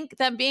I think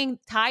them being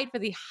tied for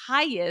the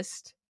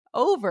highest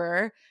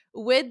over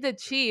with the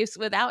Chiefs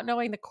without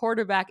knowing the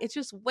quarterback, it's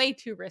just way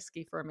too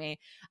risky for me.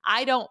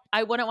 I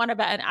wouldn't want to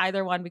bet on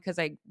either one because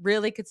I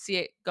really could see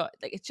it go.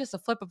 Like, it's just a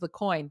flip of the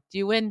coin. Do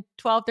you win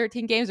 12,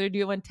 13 games or do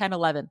you win 10,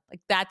 11? Like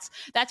that's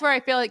where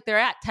I feel like they're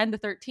at 10 to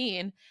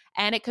 13,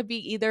 and it could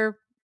be either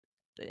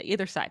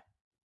side.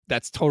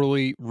 That's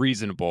totally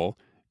reasonable.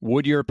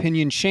 Would your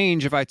opinion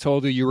change if I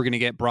told you were going to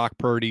get Brock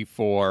Purdy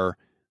for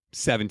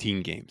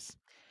 17 games?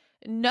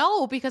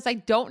 No, because I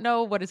don't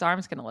know what his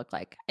arm's going to look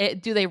like.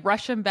 Do they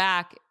rush him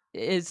back?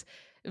 Did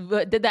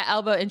that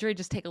elbow injury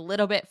just take a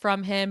little bit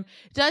from him?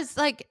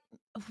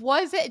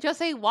 Was it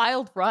just a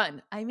wild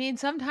run? I mean,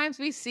 sometimes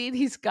we see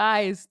these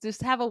guys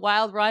just have a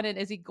wild run, and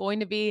is he going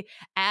to be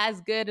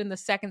as good in the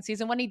second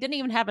season when he didn't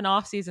even have an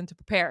off season to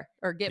prepare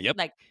or get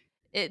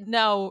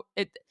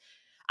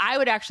I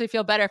would actually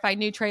feel better if I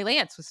knew Trey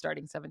Lance was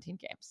starting 17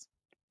 games.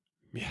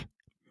 Yeah,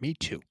 me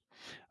too.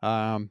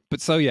 But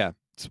so yeah,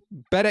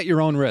 bet at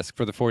your own risk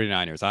for the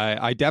 49ers.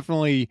 I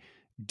definitely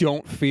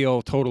don't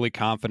feel totally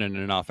confident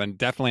enough, and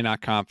definitely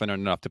not confident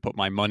enough to put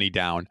my money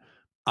down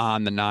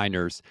on the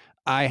Niners.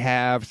 I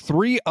have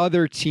 3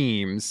 other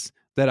teams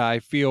that I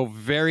feel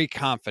very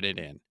confident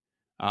in.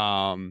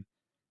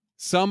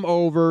 Some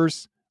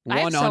overs,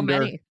 one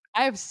under.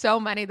 I have so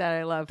many that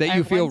I love. That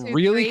you feel 1, 2,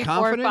 really 3,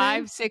 confident 4,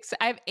 5, in? 6.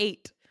 I have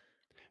 8.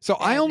 So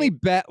I only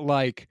bet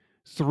like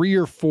 3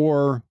 or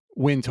 4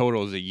 win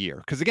totals a year.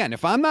 Because again,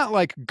 if I'm not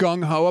like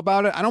gung-ho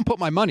about it, I don't put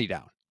my money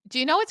down. Do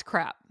you know what's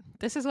crap?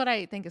 This is what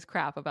I think is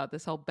crap about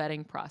this whole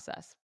betting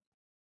process.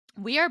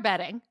 We are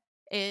betting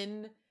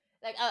in,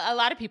 like a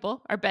lot of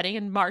people are betting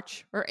in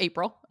March or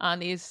April on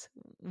these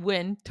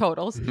win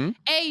totals.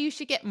 You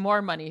should get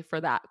more money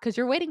for that because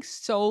you're waiting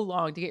so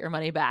long to get your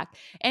money back.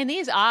 And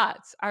these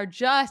odds are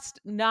just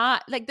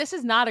not, this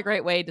is not a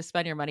great way to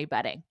spend your money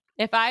betting.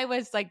 If I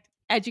was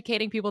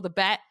educating people to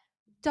bet,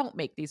 don't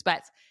make these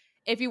bets.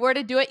 If you were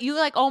to do it, you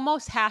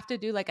almost have to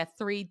do a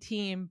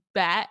 3-team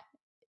bet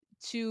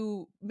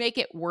to make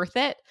it worth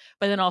it.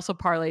 But then also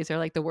parlays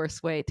are the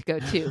worst way to go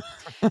too.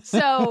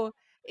 So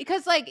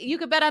because you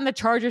could bet on the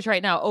Chargers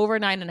right now over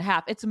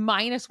 9.5, it's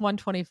minus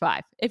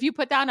 125. If you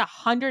put down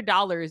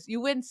 $100, you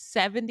win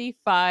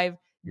 $75,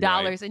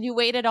 and you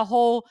waited a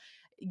whole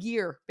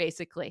year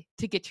basically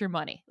to get your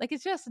money.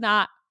 It's just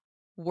not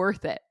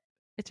worth it.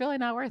 It's really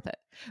not worth it.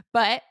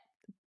 But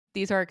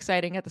these are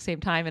exciting at the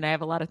same time, and I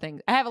have a lot of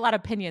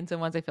opinions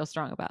and ones I feel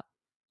strong about.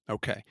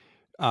 Okay.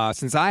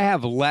 Since I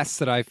have less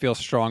that I feel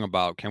strong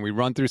about, can we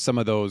run through some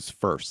of those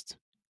first?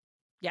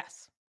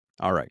 Yes.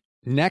 All right.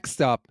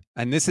 Next up,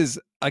 and this is,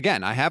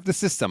 again, I have the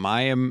system.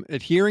 I am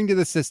adhering to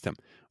the system.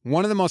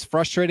 One of the most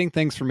frustrating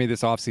things for me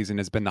this offseason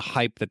has been the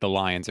hype that the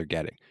Lions are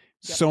getting.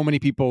 Yep. So many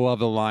people love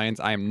the Lions.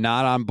 I am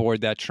not on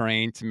board that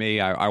train. To me,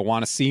 I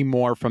want to see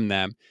more from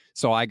them.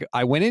 So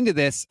I went into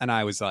this and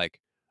I was like,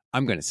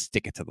 I'm going to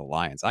stick it to the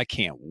Lions. I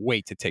can't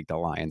wait to take the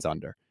Lions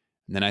under.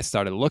 And then I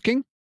started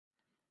looking,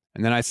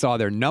 and then I saw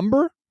their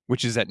number,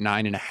 which is at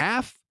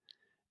 9.5.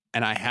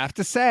 And I have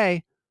to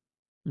say,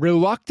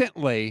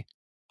 reluctantly,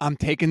 I'm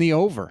taking the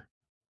over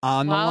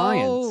on the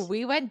Lions.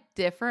 We went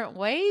different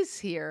ways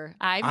here.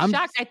 I'm I'm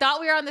shocked. I thought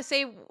we were on the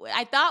same.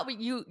 I thought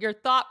your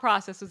thought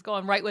process was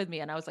going right with me,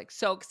 and I was like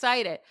so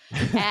excited.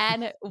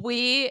 And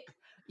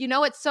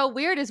what's so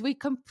weird is we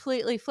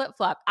completely flip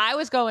flop. I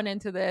was going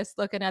into this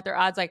looking at their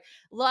odds, like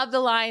love the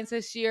Lions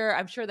this year.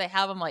 I'm sure they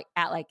have them like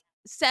at like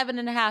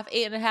 7.5,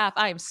 8.5.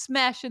 I am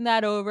smashing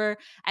that over.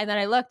 And then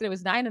I looked, and it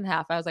was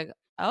 9.5. I was like,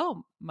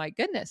 oh my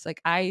goodness!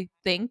 Like I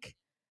think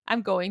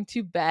I'm going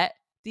to bet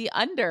the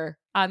under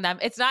on them.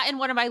 It's not in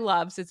one of my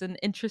loves. It's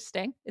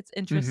interesting.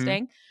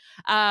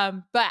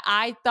 But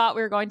I thought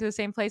we were going to the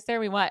same place there.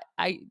 We went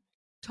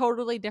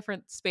totally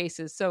different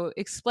spaces. So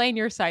explain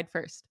your side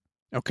first.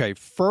 Okay.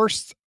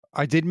 First,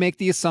 I did make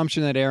the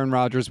assumption that Aaron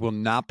Rodgers will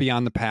not be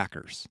on the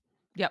Packers.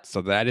 Yep.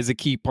 So that is a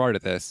key part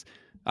of this.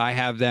 I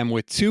have them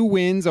with 2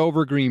 wins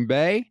over Green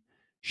Bay,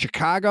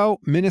 Chicago,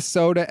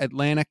 Minnesota,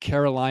 Atlanta,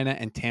 Carolina,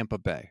 and Tampa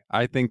Bay.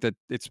 I think that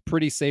it's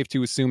pretty safe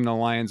to assume the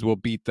Lions will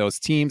beat those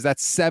teams.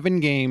 That's 7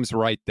 games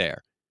right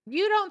there.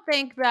 You don't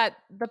think that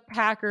the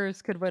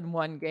Packers could win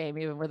one game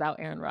even without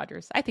Aaron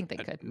Rodgers? I think they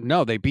could.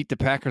 No, they beat the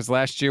Packers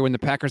last year when the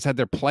Packers had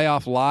their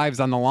playoff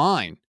lives on the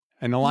line,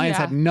 and the Lions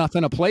had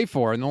nothing to play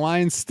for, and the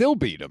Lions still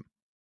beat them.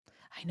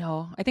 I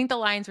know. I think the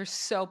Lions were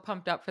so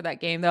pumped up for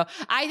that game, though.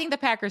 I think the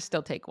Packers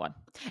still take one.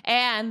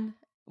 And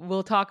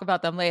we'll talk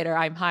about them later.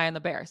 I'm high on the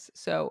Bears.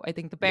 So I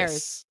think the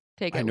Bears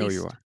take at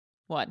least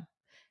one.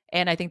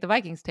 And I think the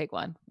Vikings take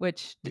one,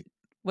 which,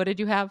 what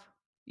did you have?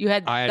 You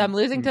had them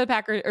losing to the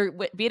Packers or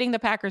beating the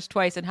Packers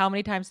twice. And how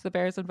many times to the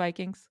Bears and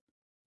Vikings?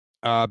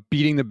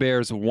 Beating the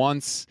Bears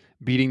once,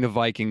 beating the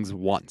Vikings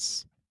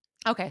once.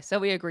 Okay, so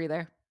we agree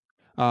there.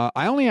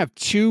 I only have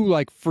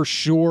 2 for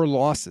sure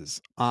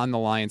losses on the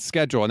Lions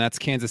schedule, and that's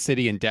Kansas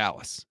City and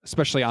Dallas,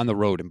 especially on the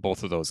road in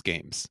both of those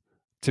games.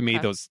 To me,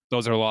 those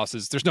are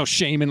losses. There's no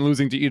shame in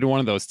losing to either one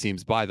of those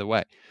teams, by the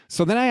way.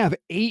 So then I have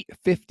 8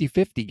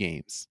 50-50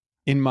 games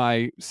in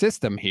my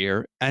system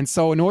here. And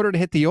so in order to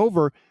hit the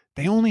over,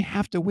 they only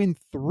have to win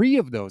 3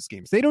 of those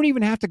games. They don't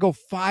even have to go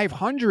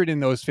 500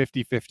 in those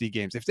 50-50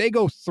 games. If they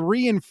go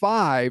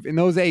 3-5 in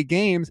those 8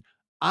 games,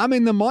 I'm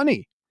in the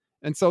money.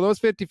 And so those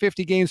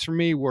 50-50 games for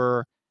me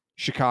were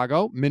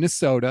Chicago,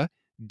 Minnesota,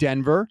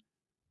 Denver,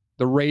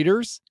 the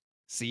Raiders,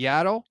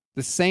 Seattle,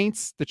 the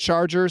Saints, the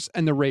Chargers,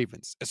 and the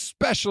Ravens,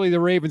 especially the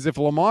Ravens if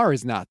Lamar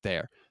is not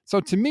there. So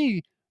to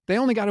me, they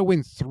only got to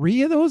win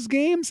 3 of those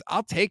games.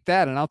 I'll take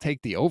that, and I'll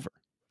take the over.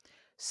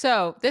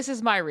 So this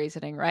is my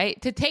reasoning, right?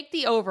 To take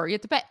the over, you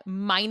have to bet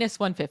minus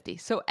 150.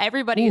 So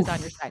everybody is on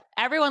your side.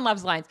 Everyone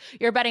loves Lions.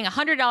 You're betting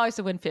 $100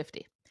 to win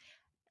 50.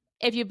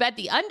 If you bet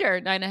the under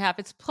 9.5,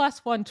 it's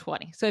plus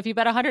 120. So if you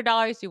bet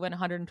 $100, you win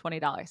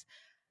 $120.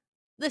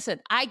 Listen,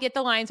 I get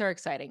the Lions are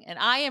exciting, and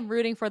I am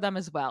rooting for them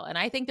as well. And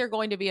I think they're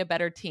going to be a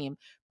better team.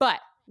 But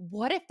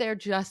what if they're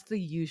just the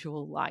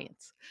usual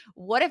Lions?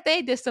 What if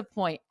they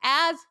disappoint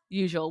as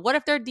usual? What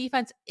if their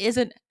defense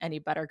isn't any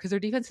better? Because their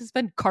defense has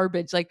been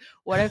garbage. Like,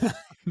 what if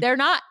they're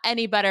not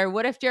any better?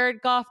 What if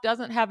Jared Goff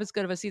doesn't have as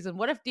good of a season?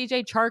 What if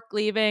DJ Chark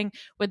leaving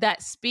with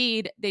that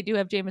speed? They do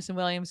have Jameson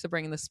Williams to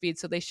bring in the speed,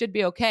 so they should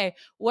be okay.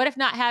 What if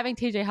not having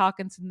TJ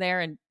Hawkinson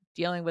there and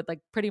dealing with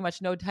pretty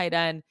much no tight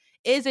end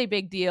is a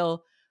big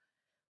deal?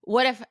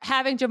 What if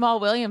having Jamal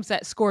Williams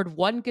that scored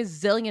 1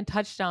 gazillion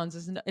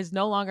touchdowns is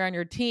no longer on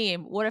your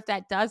team? What if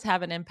that does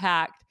have an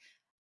impact?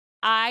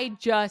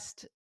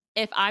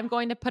 If I'm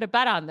going to put a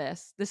bet on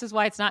this is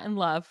why it's not in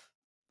love.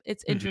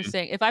 It's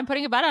interesting. If I'm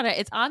putting a bet on it,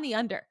 it's on the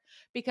under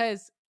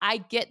because I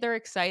get they're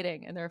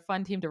exciting and they're a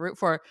fun team to root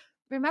for.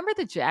 Remember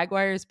the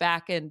Jaguars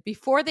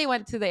before they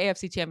went to the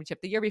AFC Championship,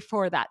 the year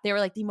before that, they were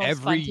like the most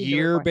every fun team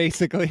year, to root for.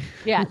 basically.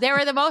 Yeah, they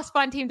were the most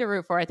fun team to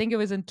root for. I think it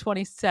was in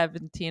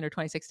 2017 or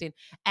 2016.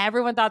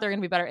 Everyone thought they were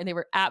going to be better, and they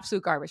were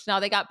absolute garbage. Now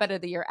they got better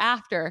the year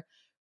after,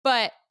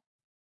 but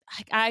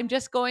I'm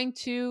just going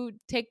to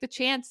take the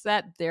chance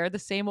that they're the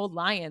same old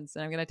Lions,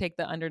 and I'm going to take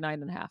the under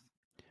 9.5.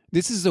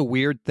 This is a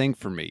weird thing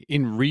for me.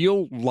 In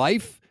real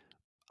life,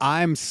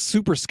 I'm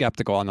super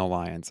skeptical on the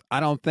Lions.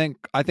 I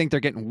think they're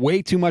getting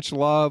way too much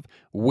love,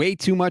 way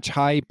too much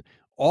hype,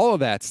 all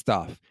of that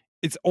stuff.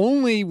 It's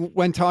only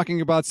when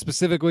talking about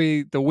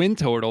specifically the win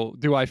total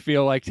do I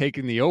feel like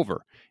taking the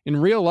over. In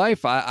real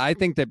life, I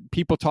think that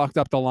people talked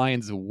up the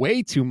Lions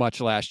way too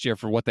much last year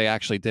for what they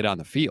actually did on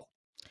the field.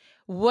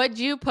 Would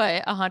you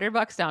put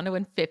 $100 down to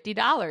win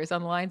 $50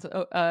 on the Lions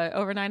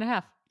over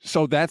 9.5?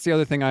 So that's the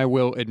other thing I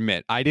will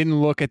admit. I didn't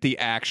look at the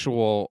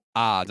actual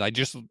odds. I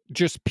just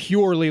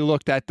purely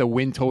looked at the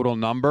win total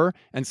number.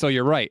 And so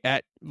you're right.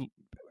 At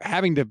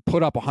having to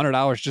put up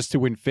 $100 just to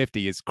win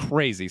 50 is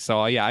crazy.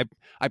 So yeah,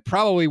 I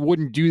probably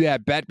wouldn't do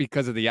that bet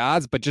because of the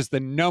odds, but just the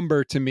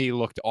number to me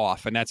looked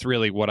off. And that's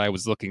really what I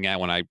was looking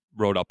at when I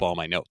wrote up all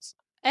my notes.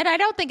 And I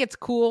don't think it's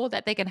cool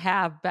that they can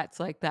have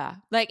bets like that.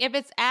 Like if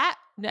it's at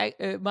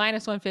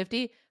minus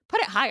 150,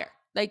 put it higher.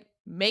 Like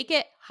make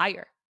it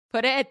higher.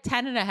 Put it at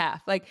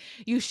 10.5. Like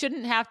you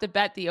shouldn't have to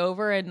bet the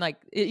over and like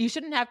you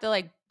shouldn't have to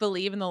like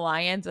believe in the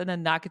Lions and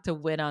then not get to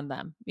win on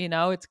them. You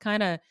know, it's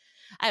kind of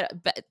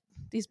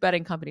these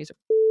betting companies are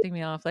f***ing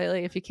me off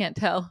lately. If you can't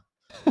tell,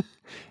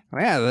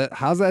 Yeah,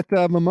 how's that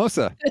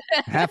mimosa?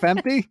 Half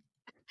empty?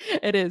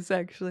 it is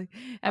actually.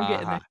 I'm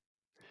getting there.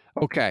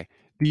 Okay.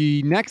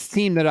 The next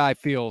team that I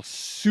feel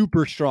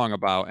super strong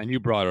about, and you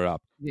brought it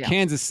up,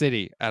 Kansas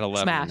City at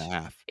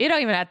 11.5. You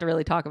don't even have to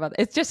really talk about it.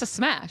 It's just a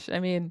smash.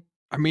 I mean,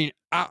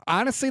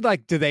 honestly,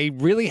 like, do they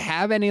really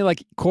have any,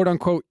 like, quote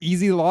unquote,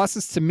 easy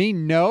losses? To me,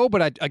 no.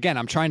 But again,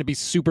 I'm trying to be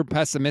super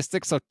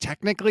pessimistic. So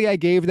technically, I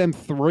gave them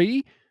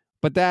 3,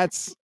 but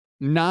that's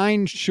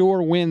 9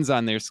 sure wins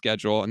on their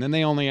schedule. And then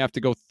they only have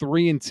to go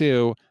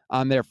 3-2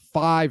 on their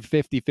 5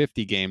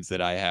 50-50 games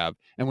that I have.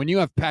 And when you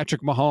have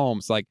Patrick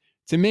Mahomes, like,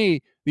 to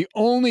me, the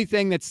only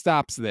thing that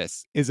stops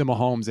this is a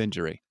Mahomes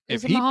injury.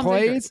 If he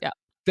plays,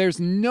 there's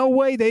no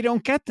way they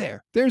don't get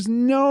there. There's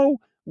no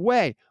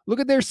way. Look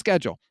at their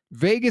schedule.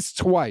 Vegas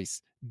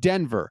twice,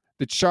 Denver,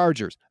 the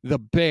Chargers, the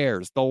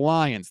Bears, the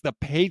Lions, the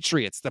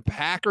Patriots, the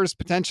Packers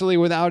potentially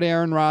without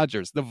Aaron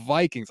Rodgers, the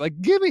Vikings.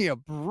 Like, give me a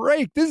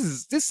break.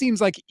 This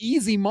seems like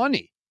easy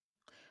money.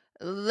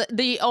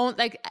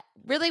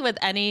 Really with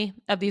any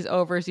of these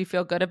overs you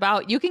feel good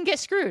about, you can get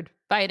screwed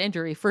by an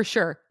injury for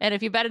sure. And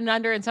if you bet an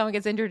under and someone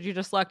gets injured, you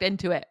just lucked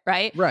into it,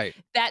 right? Right.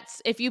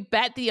 That's if you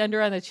bet the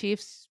under on the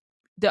Chiefs,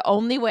 the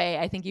only way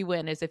I think you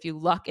win is if you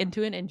luck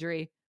into an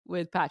injury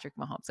with Patrick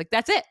Mahomes. Like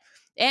that's it.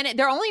 And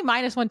they're only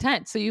minus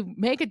 110. So you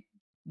make it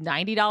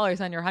 $90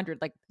 on your 100,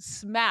 like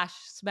smash.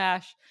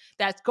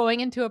 That's going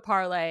into a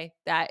parlay.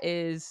 That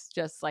is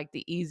just like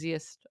the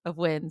easiest of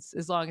wins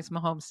as long as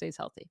Mahomes stays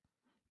healthy.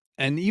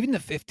 And even the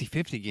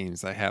 50-50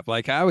 games I have,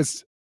 like I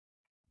was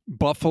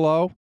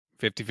Buffalo,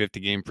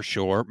 50-50 game for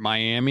sure.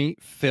 Miami,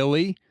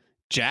 Philly,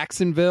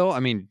 Jacksonville. I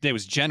mean, it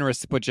was generous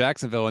to put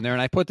Jacksonville in there.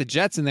 And I put the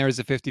Jets in there as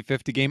a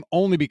 50-50 game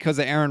only because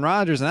of Aaron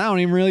Rodgers. And I don't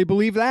even really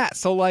believe that.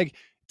 So like,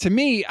 to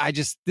me, I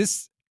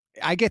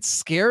get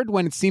scared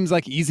when it seems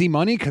like easy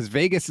money because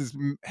Vegas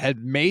had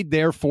made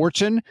their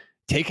fortune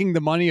taking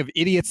the money of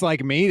idiots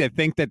like me that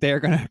think that they're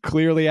going to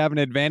clearly have an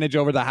advantage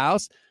over the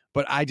house.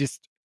 But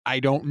I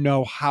don't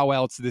know how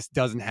else this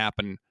doesn't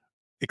happen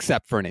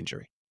except for an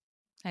injury.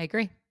 I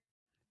agree.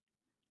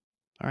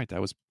 All right.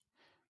 That was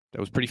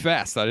pretty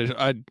fast.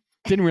 I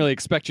didn't really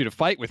expect you to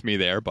fight with me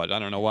there, but I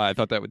don't know why I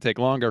thought that would take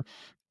longer.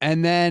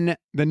 And then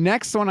the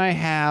next one I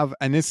have,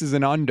 and this is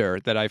an under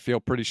that I feel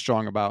pretty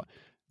strong about,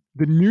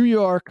 the New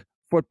York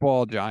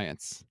Football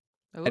Giants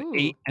at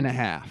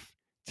 8.5.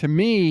 To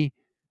me,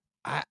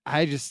 I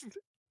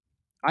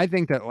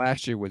think that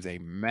last year was a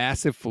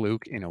massive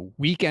fluke in a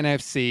weak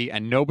NFC,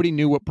 and nobody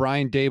knew what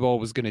Brian Daboll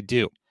was going to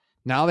do.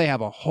 Now they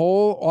have a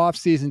whole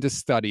offseason to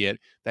study it.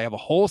 They have a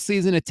whole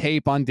season of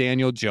tape on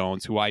Daniel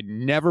Jones, who I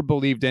never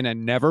believed in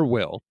and never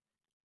will.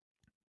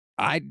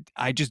 I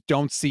just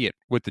don't see it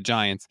with the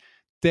Giants.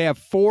 They have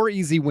 4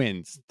 easy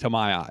wins to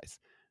my eyes.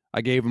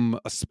 I gave them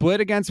a split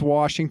against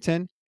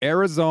Washington,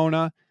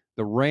 Arizona,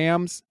 the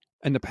Rams,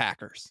 and the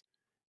Packers.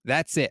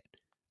 That's it.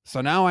 So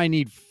now I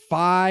need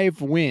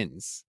 5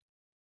 wins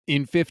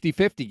in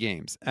 50-50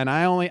 games. And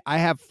I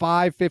have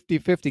 5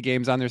 50-50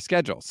 games on their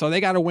schedule. So they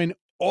got to win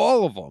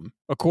all of them,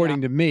 according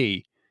to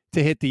me,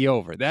 to hit the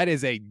over. That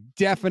is a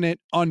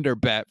definite under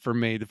bet for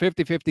me. The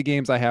 50-50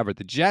 games I have are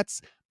the Jets,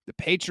 the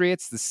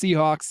Patriots, the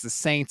Seahawks, the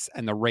Saints,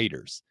 and the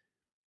Raiders.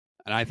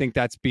 And I think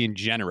that's being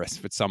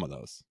generous with some of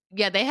those.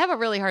 Yeah, they have a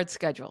really hard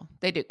schedule.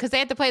 They do. Because they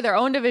have to play their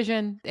own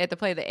division. They have to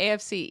play the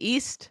AFC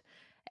East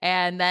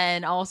and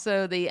then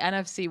also the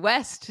NFC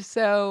West.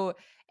 So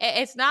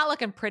it's not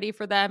looking pretty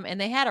for them. And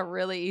they had a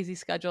really easy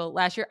schedule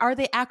last year. Are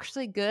they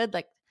actually good?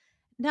 Like,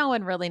 no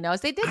one really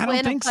knows. They did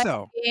win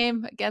a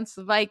game against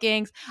the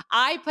Vikings.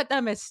 I put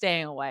them as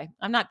staying away.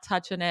 I'm not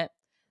touching it.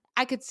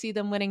 I could see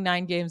them winning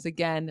 9 games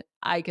again.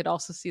 I could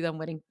also see them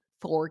winning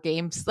 4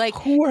 games. Like,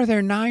 who are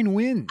their 9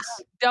 wins?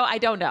 I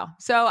don't know.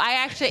 So I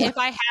actually, if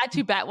I had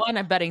to bet one,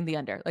 I'm betting the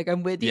under. Like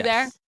I'm with you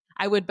there.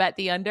 I would bet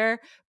the under,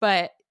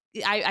 but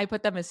I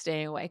put them as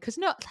staying away because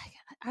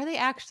are they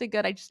actually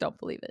good? I just don't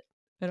believe it.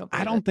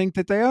 I don't think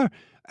that they are.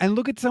 And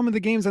look at some of the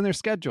games on their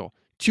schedule.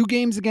 2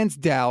 games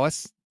against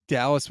Dallas.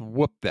 Dallas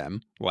whooped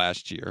them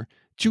last year.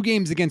 2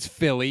 games against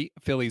Philly.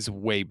 Philly's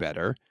way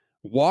better.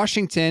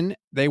 Washington,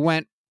 they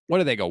went, what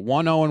did they go?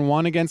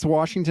 1-0-1 against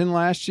Washington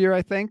last year,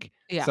 I think.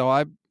 Yeah.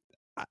 So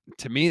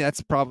to me,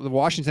 that's probably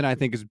Washington, I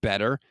think, is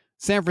better.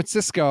 San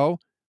Francisco,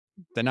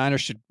 the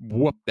Niners should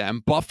whoop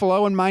them.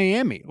 Buffalo and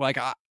Miami. Like,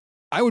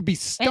 I would be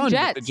stunned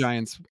if the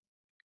Giants.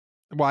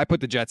 Well, I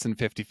put the Jets in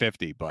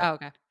 50-50, but Oh,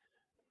 okay.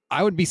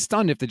 I would be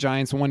stunned if the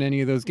Giants won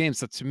any of those games.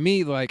 So to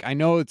me, like, I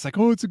know it's like,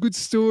 oh, it's a good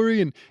story,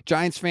 and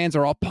Giants fans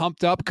are all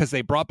pumped up because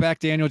they brought back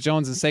Daniel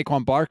Jones and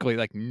Saquon Barkley.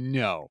 Like,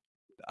 no,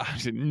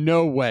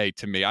 no way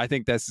to me. I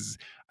think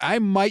I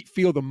might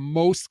feel the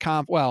most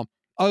well,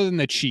 other than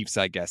the Chiefs,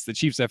 I guess. The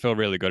Chiefs I feel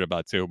really good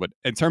about too. But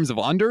in terms of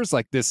unders,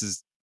 like this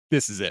is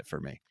it for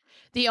me.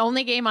 The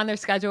only game on their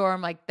schedule where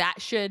I'm like, that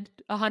should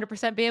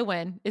 100% be a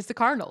win is the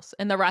Cardinals.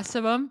 And the rest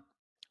of them,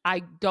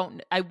 I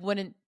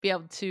wouldn't be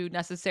able to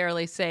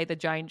necessarily say the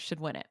Giants should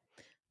win it.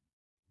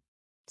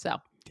 So,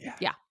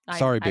 yeah.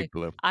 Sorry, Big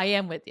Blue. I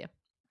am with you.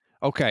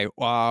 Okay.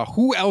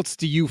 Who else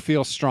do you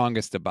feel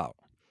strongest about?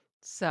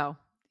 So,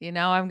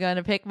 I'm going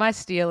to pick my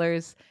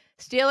Steelers.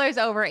 Steelers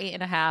over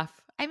 8.5.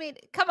 I mean,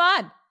 come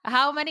on.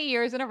 How many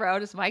years in a row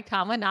does Mike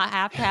Tomlin not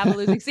have to have a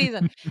losing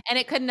season? And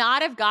it could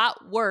not have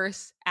got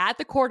worse at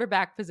the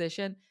quarterback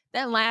position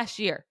than last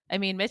year. I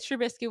mean, Mitch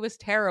Trubisky was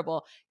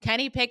terrible.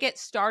 Kenny Pickett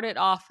started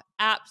off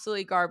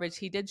absolutely garbage.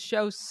 He did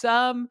show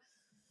some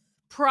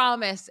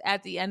promise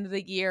at the end of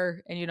the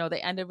year. And,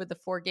 they ended with the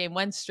 4-game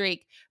win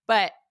streak.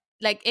 But,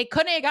 it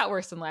couldn't have got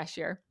worse than last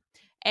year.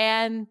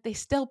 And they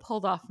still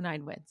pulled off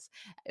 9 wins.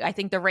 I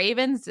think the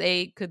Ravens,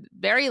 they could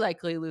very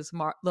likely lose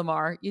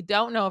Lamar. You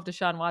don't know if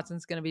Deshaun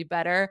Watson's going to be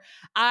better.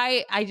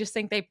 I just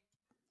think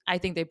I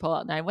think they pull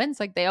out 9 wins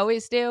like they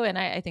always do. And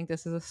I think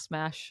this is a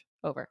smash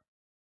over.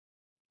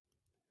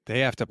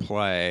 They have to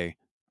play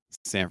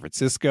San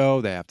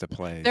Francisco. They have to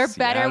play They're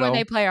Seattle. better when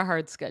they play a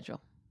hard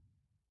schedule.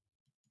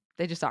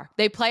 They just are.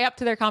 They play up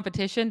to their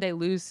competition. They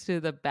lose to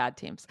the bad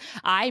teams.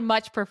 I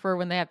much prefer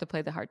when they have to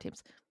play the hard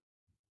teams.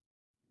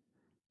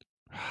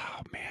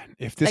 Oh man,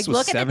 if this was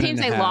look at the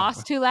teams they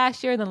lost to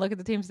last year, and then look at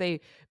the teams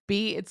they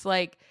beat. It's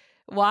like,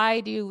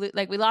 why do you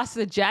we lost to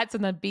the Jets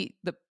and then beat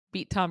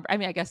Tom? I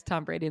mean, I guess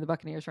Tom Brady and the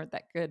Buccaneers weren't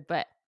that good,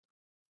 but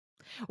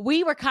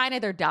we were kind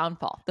of their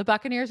downfall. The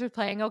Buccaneers were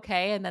playing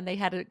okay, and then they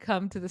had to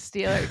come to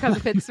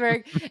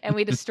Pittsburgh, and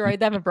we destroyed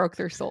them and broke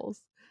their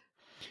souls.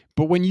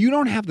 But when you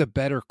don't have the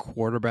better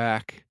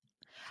quarterback,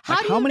 how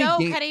do you know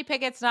Kenny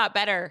Pickett's not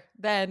better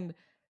than?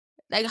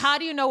 How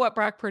do you know what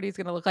Brock Purdy's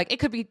going to look like? It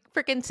could be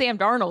freaking Sam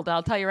Darnold.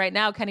 I'll tell you right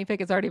now, Kenny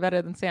Pickett's already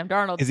better than Sam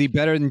Darnold. Is he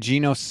better than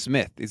Geno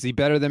Smith? Is he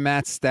better than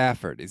Matt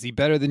Stafford? Is he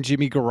better than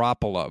Jimmy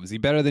Garoppolo? Is he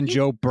better than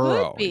Joe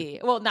Burrow? Could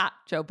be. Well, not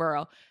Joe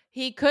Burrow.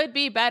 He could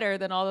be better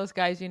than all those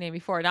guys you named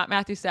before, not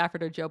Matthew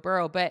Stafford or Joe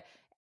Burrow, but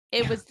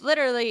it was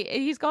literally,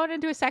 he's going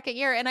into a second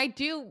year. And I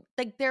do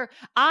like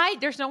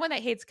there's no one that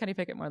hates Kenny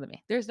Pickett more than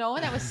me. There's no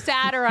one that was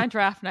sadder on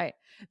draft night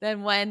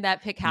than when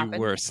that pick happened.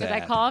 You were sad.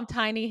 I call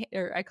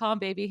him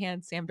baby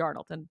hand Sam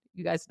Darnold. And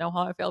you guys know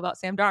how I feel about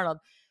Sam Darnold.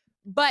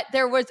 But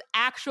there was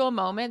actual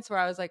moments where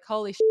I was like,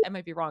 holy shit, I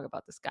might be wrong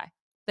about this guy.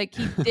 Like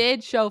he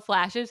did show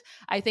flashes.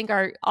 I think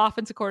our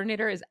offensive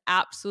coordinator is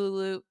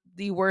absolute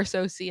the worst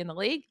OC in the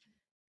league.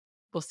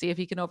 We'll see if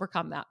he can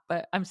overcome that.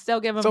 But I'm still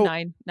giving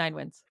him nine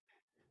wins.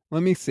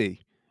 Let me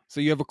see.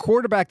 So you have a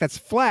quarterback that's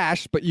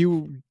flash, but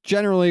you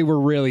generally were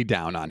really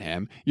down on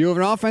him. You have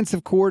an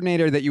offensive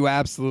coordinator that you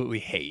absolutely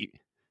hate.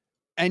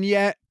 And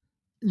yet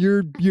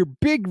your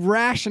big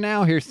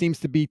rationale here seems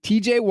to be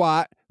TJ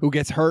Watt, who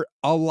gets hurt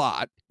a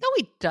lot. No,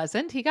 he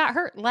doesn't. He got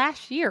hurt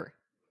last year.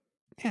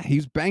 Yeah, he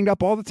was banged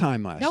up all the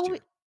time last year.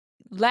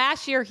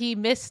 Last year he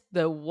missed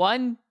the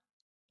one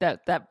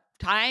that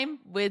time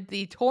with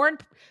the torn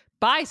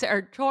bicep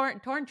or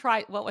torn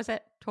tri. What was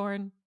it?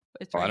 Torn.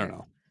 It's right I don't here.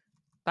 know.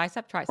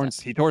 Bicep,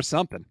 tricep. He tore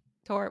something.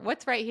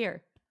 What's right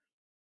here?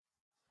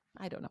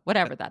 I don't know.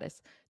 Whatever that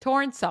is.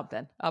 Torn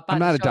something. I'm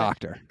not a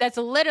doctor. That's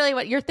literally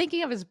what you're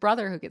thinking of. His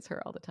brother who gets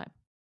hurt all the time.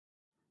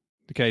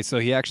 Okay, so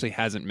he actually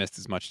hasn't missed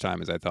as much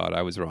time as I thought.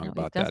 I was wrong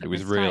about that. It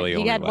was really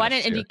he had one,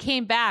 and he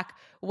came back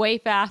way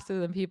faster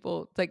than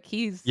people. It's like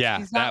he's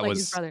not like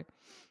his brother.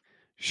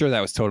 Sure, that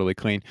was totally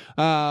clean.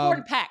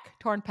 Torn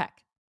pec.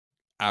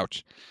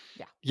 Ouch.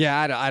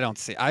 Yeah. I don't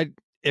see.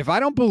 If I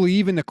don't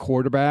believe in the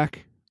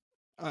quarterback,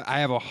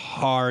 I have a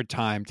hard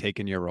time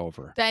taking your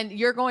over. Then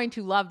you're going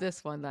to love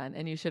this one then,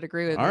 and you should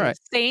agree with me. All right.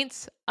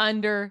 Saints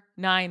under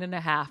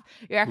 9.5.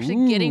 You're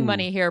actually getting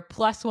money here,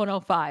 plus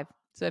 105.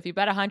 So if you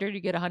bet 100, you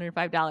get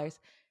 $105.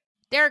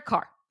 Derek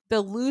Carr,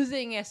 the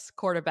losingest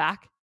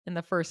quarterback in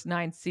the first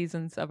 9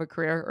 seasons of a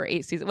career, or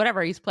 8 seasons,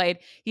 whatever he's played.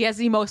 He has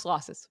the most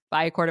losses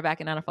by a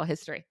quarterback in NFL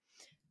history.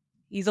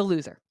 He's a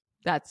loser.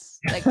 That's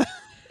like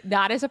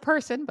not as a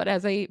person, but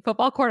as a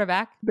football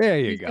quarterback. There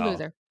you go. A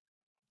loser.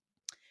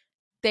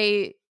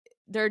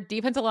 Their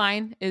defensive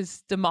line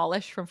is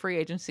demolished from free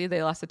agency.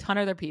 They lost a ton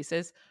of their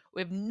pieces.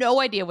 We have no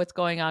idea what's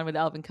going on with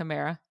Alvin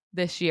Kamara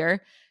this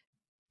year.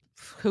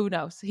 Who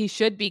knows? He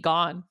should be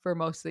gone for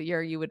most of the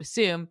year, you would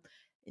assume.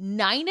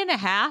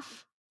 9.5.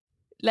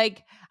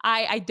 Like,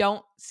 I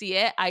don't see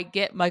it. I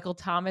get Michael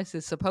Thomas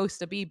is supposed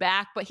to be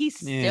back, but he's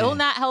still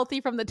not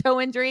healthy from the toe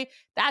injury.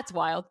 That's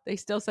wild. They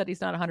still said he's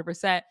not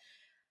 100%.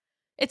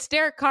 It's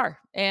Derek Carr,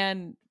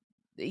 and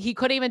he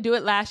couldn't even do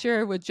it last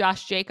year with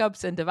Josh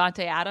Jacobs and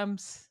Devontae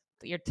Adams.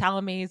 You're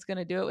telling me he's going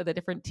to do it with a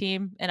different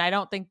team, and I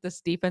don't think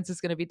this defense is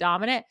going to be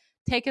dominant.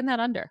 Taking that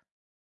under.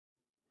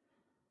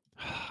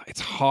 It's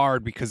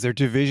hard because their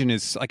division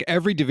is like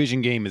every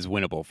division game is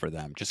winnable for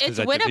them just because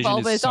It's that division winnable,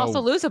 is but it's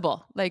also so.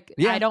 losable. Like,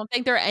 I Yeah, don't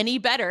think they're any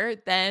better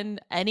than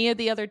any of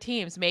the other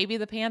teams, maybe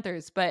the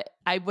Panthers, but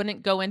I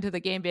wouldn't go into the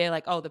game being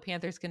like, oh, the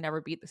Panthers can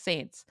never beat the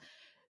Saints.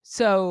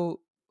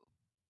 So,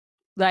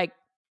 like,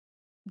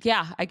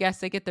 yeah, I guess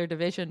they get their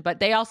division, but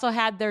they also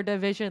had their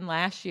division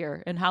last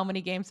year. And how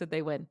many games did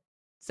they win?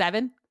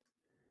 7?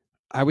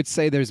 I would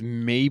say there's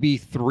maybe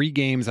 3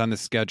 games on the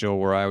schedule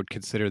where I would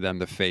consider them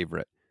the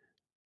favorite.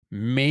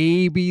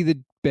 Maybe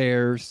the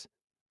Bears,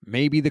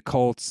 maybe the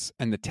Colts,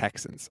 and the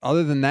Texans.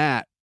 Other than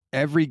that,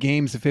 every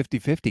game's a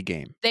 50-50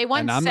 game. They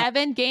won And I'm not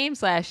 7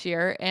 games last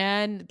year,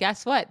 and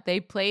guess what? They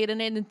played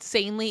in an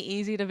insanely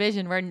easy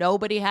division where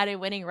nobody had a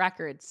winning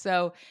record.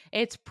 So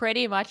it's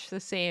pretty much the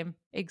same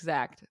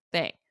exact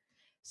thing.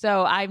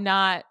 So I'm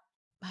not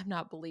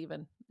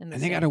believing in the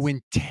and they got to Saints.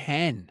 win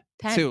 10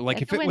 10. too. They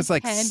Like if can it win was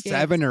like 10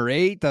 7 games. or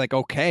 8, they're like,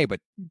 okay, but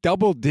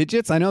double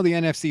digits. I know the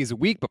NFC is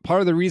weak, but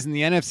part of the reason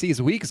the NFC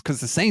is weak is because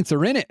the Saints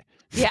are in it.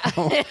 Yeah,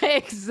 So,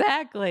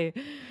 exactly.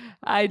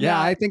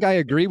 I think I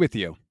agree with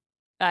you.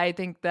 I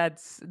think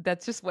that's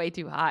just way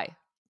too high.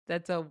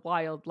 That's a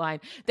wild line.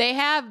 They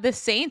have the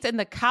Saints and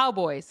the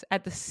Cowboys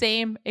at the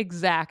same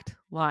exact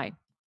line.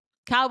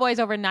 Cowboys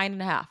over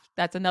 9.5.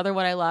 That's another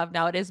one I love.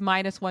 Now it is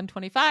minus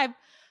 125.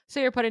 So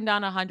you're putting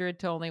down 100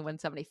 to only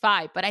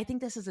 175. But I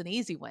think this is an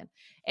easy win.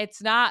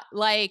 It's not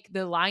like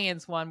the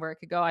Lions one where it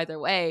could go either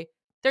way.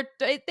 They've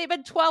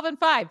been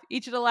 12-5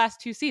 each of the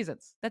last 2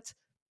 seasons. That's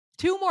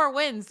 2 more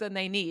wins than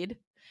they need.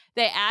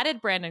 They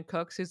added Brandon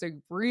Cooks, who's a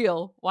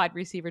real wide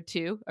receiver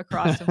too,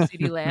 across from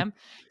CeeDee Lamb.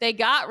 They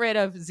got rid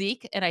of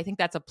Zeke, and I think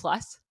that's a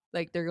plus.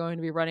 Like they're going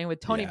to be running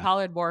with Tony Yeah.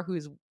 Pollard more,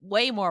 who's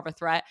way more of a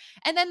threat.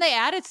 And then they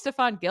added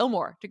Stephon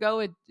Gilmore to go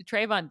with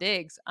Trayvon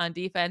Diggs on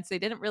defense. They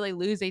didn't really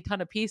lose a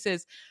ton of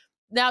pieces.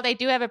 Now they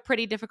do have a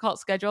pretty difficult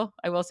schedule.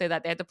 I will say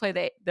that they had to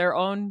play their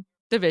own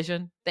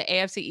division, the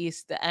AFC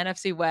East, the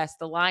NFC West,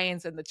 the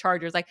Lions, and the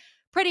Chargers. Like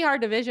pretty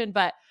hard division,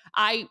 but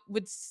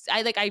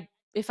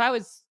if I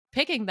was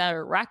picking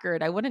their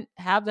record, I wouldn't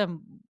have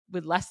them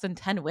with less than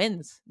 10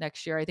 wins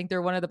next year. I think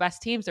they're one of the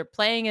best teams. They're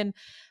playing in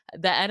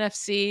the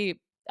NFC.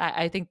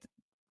 I think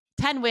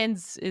 10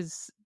 wins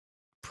is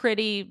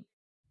pretty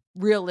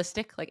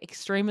realistic, like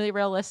extremely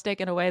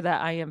realistic in a way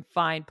that I am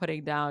fine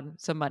putting down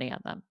some money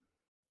on them.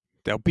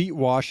 They'll beat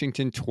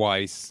Washington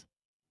twice.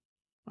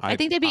 I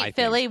think they beat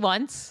Philly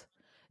once.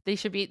 They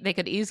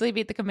could easily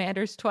beat the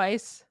Commanders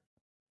twice.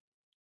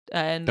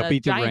 And They'll the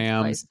beat the Giants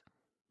Rams. twice.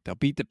 They'll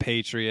beat the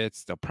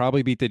Patriots. They'll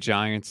probably beat the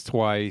Giants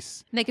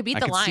twice. And they could beat I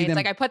the could see Lions. them-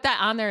 Like I put that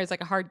on there as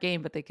like a hard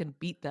game, but they can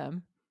beat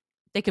them.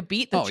 They could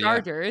beat the Oh, yeah.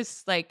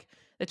 Chargers. Like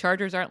the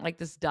Chargers aren't like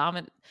this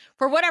dominant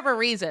for whatever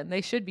reason.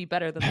 They should be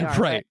better than they are.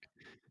 Right.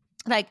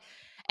 Like,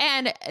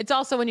 and it's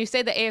also when you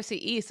say the AFC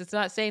East, it's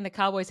not saying the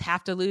Cowboys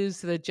have to lose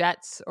to the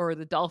Jets or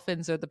the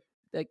Dolphins or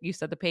like you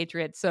said, the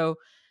Patriots. So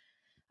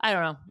I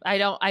don't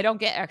know. I don't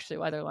get actually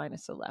why their line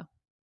is so low.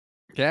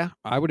 Yeah,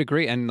 I would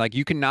agree. And like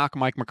you can knock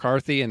Mike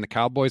McCarthy and the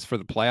Cowboys for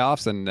the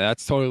playoffs, and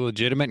that's totally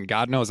legitimate. And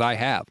God knows I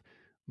have.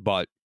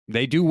 But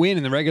they do win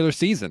in the regular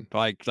season.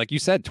 Like you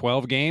said,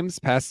 12 games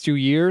past 2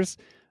 years.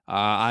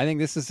 I think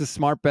this is a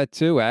smart bet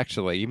too,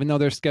 actually. Even though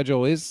their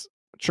schedule is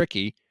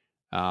tricky,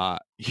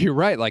 you're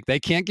right. Like they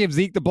can't give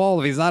Zeke the ball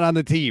if he's not on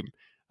the team.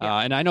 Yeah.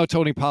 And I know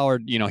Tony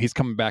Pollard, he's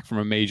coming back from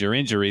a major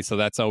injury, so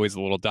that's always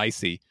a little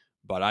dicey.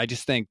 But I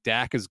just think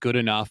Dak is good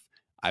enough.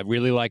 I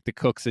really like the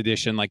Cooks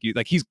edition.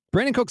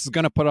 Brandon Cooks is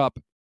going to put up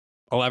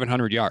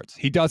 1,100 yards.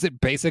 He does it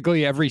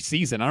basically every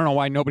season. I don't know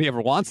why nobody ever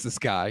wants this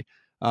guy.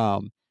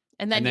 And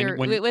then you're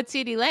with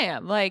CeeDee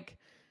Lamb,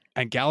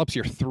 and Gallup's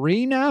your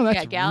 3 now.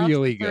 That's Gallup's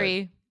really the 3.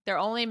 good. They're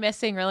only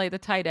missing really the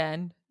tight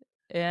end,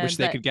 Which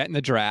they could get in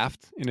the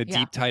draft, in a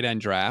deep tight end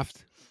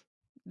draft.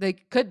 They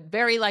could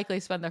very likely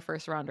spend their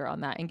first rounder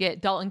on that and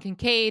get Dalton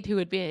Kincaid, who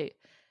would be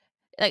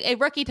like a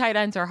rookie. Tight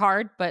ends are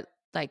hard, but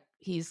like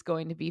he's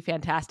going to be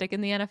fantastic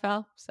in the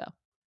NFL. So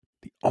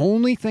the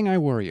only thing I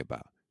worry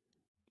about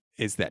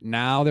is that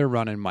now they're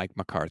running Mike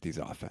McCarthy's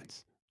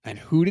offense. And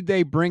who did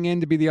they bring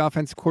in to be the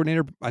offensive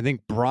coordinator? I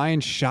think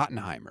Brian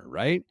Schottenheimer,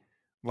 right?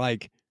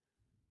 Like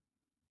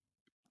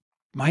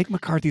Mike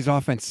McCarthy's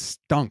offense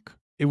stunk.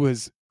 It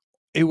was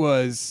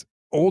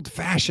old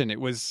fashioned. It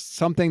was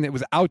something that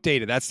was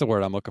outdated. That's the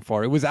word I'm looking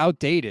for. It was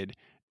outdated.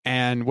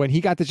 And when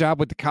he got the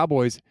job with the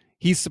Cowboys,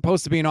 he's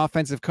supposed to be an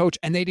offensive coach,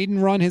 and they didn't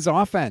run his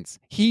offense.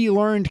 He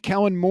learned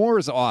Kellen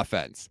Moore's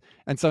offense.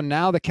 And so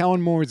now that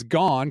Kellen Moore is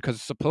gone,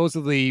 because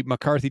supposedly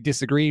McCarthy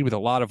disagreed with a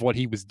lot of what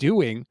he was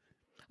doing.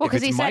 Well,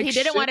 because he said he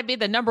didn't want to be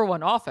the number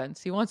 1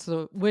 offense. He wants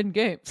to win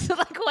games.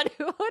 Like, what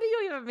do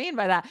you even mean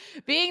by that?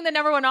 Being the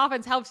number 1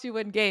 offense helps you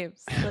win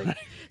games. Like,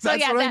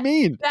 That's what I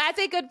mean. That's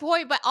a good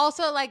point. But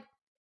also, like,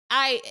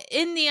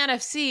 in the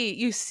NFC,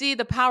 you see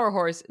the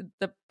powerhouses.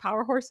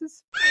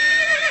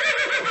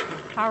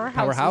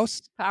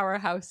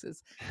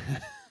 Powerhouses.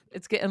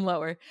 It's getting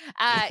lower.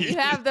 You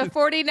have the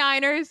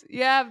 49ers,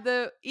 you have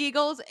the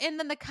Eagles, and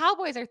then the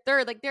Cowboys are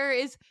third. Like there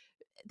is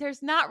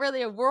there's not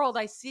really a world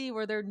I see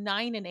where they're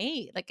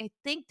 9-8. Like, I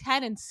think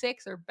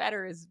 10-6 or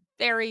better is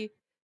very,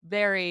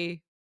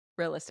 very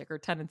realistic, or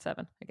 10-7,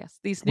 I guess.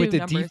 These With new the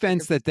numbers that you're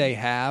defense that posting. they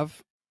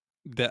have,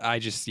 that I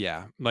just,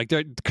 yeah, like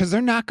because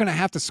they're not going to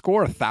have to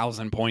score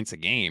 1,000 points a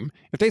game.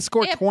 If they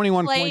score They have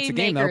 21 points a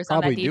game, they'll playmakers on that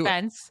probably do it.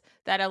 defense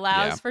that Yeah.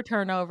 allows for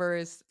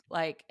turnovers,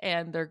 like,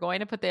 and they're going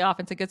to put the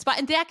offense in a good spot.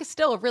 And Dak is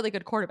still a really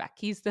good quarterback.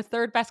 He's the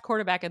third best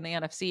quarterback in the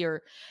NFC,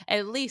 or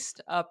at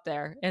least up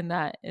there in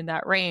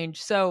that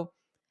range. So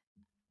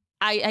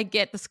I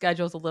get the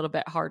schedule's a little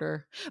bit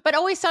harder, but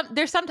always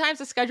there's sometimes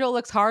the schedule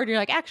looks hard. And you're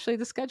like, actually,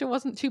 the schedule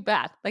wasn't too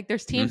bad. Like,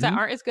 there's teams that Hmm.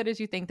 aren't as good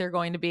as you think they're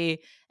going to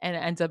be, and it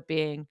ends up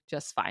being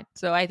just fine.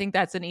 So I think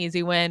that's an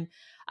easy win.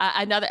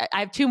 I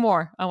have two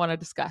more I want to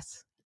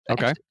discuss.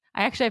 Okay.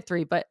 I actually have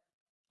three, but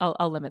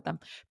I'll limit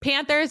them.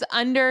 Panthers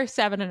under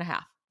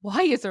 7.5.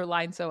 Why is their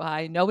line so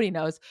high? Nobody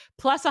knows.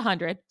 Plus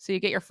 100, so you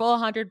get your full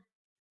 100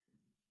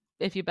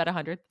 if you bet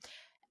 100.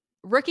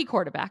 Rookie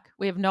quarterback.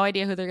 We have no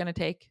idea who they're going to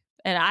take.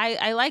 And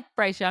I like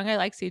Bryce Young. I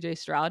like CJ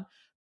Stroud,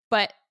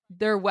 but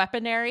their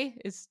weaponry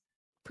is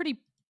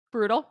pretty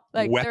brutal.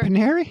 Like,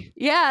 Weaponary?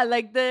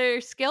 like their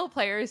skill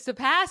players to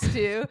pass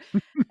to.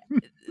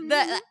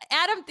 The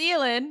Adam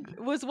Thielen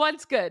was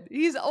once good.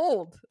 He's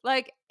old,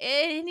 like,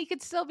 and he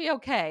could still be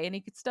okay, and he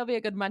could still be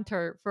a good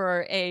mentor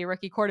for a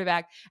rookie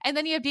quarterback. And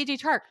then you have DJ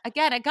Chark,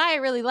 again, a guy I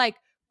really like,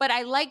 but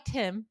I liked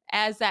him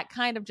as that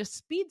kind of just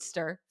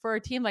speedster for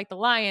a team like the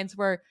Lions,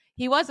 where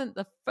he wasn't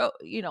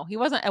he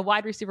wasn't a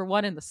wide receiver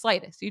one in the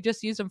slightest. You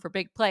just used him for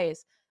big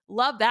plays.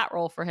 Love that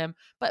role for him.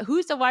 But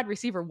who's the wide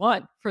receiver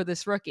one for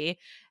this rookie?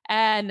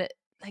 And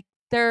like,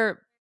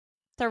 their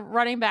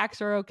running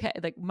backs are okay.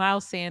 Like,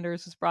 Miles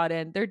Sanders was brought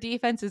in. Their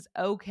defense is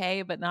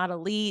okay, but not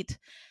elite.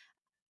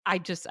 I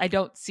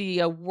don't see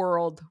a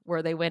world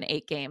where they win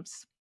 8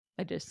 games.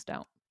 I just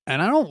don't.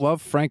 And I don't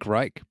love Frank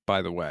Reich,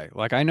 by the way.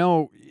 Like, I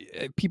know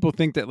people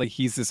think that, like,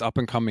 he's this up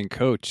and coming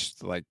coach.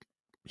 Like,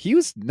 he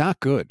was not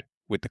good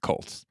with the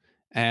Colts.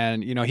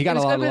 And, he He got a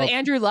was lot good of with love.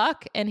 Andrew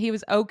Luck, and he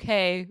was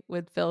okay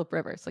with Phillip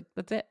Rivers. Like,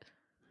 that's it.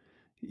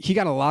 He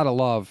got a lot of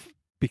love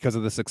because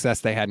of the success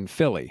they had in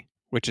Philly,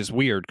 which is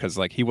weird because,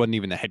 like, he wasn't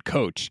even the head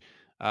coach.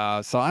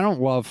 So I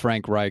don't love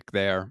Frank Reich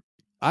there.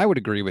 I would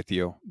agree with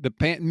you.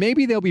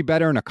 Maybe they'll be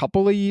better in a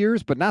couple of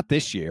years, but not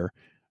this year.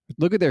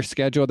 Look at their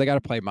schedule. They got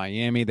to play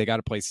Miami. They got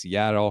to play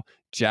Seattle,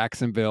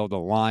 Jacksonville, the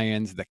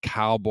Lions, the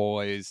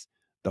Cowboys,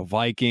 the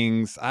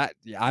Vikings.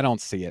 I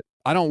don't see it.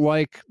 I don't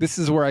like. This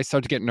is where I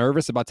start to get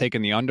nervous about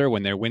taking the under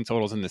when their win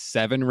total's in the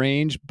 7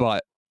 range.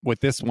 But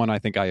with this one, I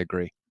think I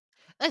agree.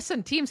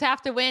 Listen, teams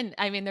have to win.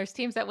 I mean, there's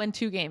teams that win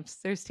 2 games.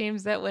 There's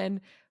teams that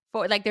win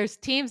 4. Like, there's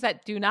teams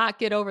that do not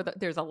get over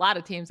there's a lot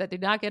of teams that do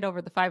not get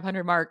over the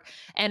 500 mark.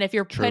 And if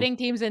you're True. putting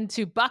teams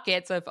into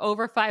buckets of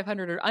over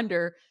 500 or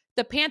under,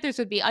 the Panthers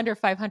would be under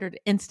 500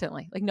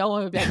 instantly. Like, no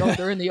one would be like, oh,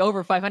 they're in the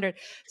over 500.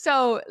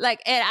 So,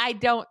 like, and I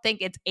don't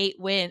think it's 8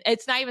 wins.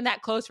 It's not even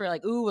that close for,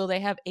 like, ooh, will they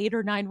have 8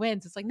 or 9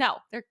 wins? It's like, no,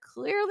 they're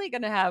clearly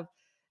going to have,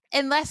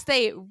 unless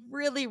they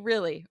really,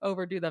 really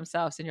overdo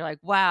themselves. And you're like,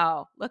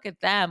 wow, look at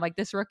them. Like,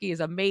 this rookie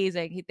is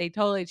amazing. They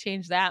totally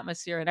changed the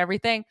atmosphere and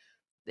everything.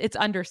 It's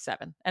under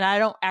 7. And I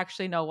don't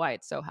actually know why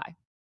it's so high.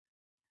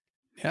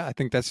 Yeah, I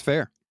think that's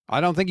fair. I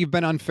don't think you've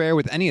been unfair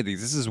with any of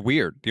these. This is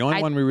weird. The only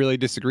one we really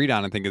disagreed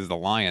on, I think, is the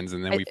Lions,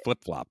 and then we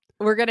flip-flopped.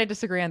 We're going to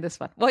disagree on this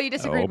one. Well, you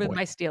disagreed with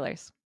my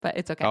Steelers, but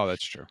it's okay. Oh,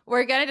 that's true.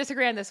 We're going to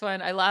disagree on this one.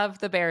 I love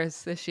the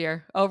Bears this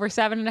year. Over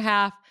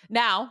 7.5.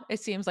 Now, it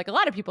seems like a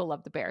lot of people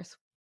love the Bears.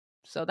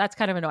 So that's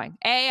kind of annoying.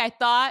 I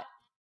thought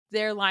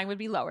their line would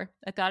be lower.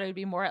 I thought it would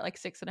be more at like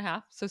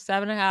 6.5. So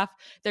 7.5.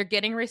 They're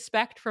getting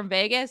respect from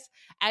Vegas,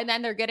 and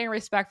then they're getting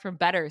respect from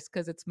bettors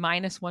because it's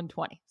minus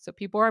 120. So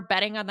people are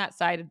betting on that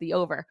side of the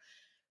over.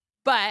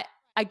 But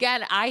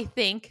again, I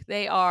think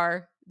they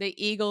are the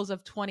Eagles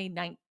of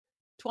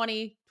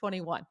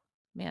 2021.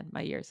 Man, my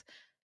years.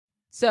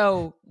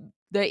 So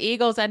the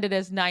Eagles ended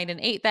as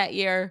 9-8 that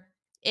year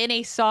in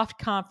a soft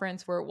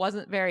conference where it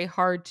wasn't very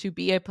hard to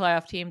be a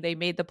playoff team. They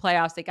made the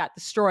playoffs. They got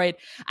destroyed.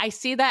 I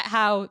see that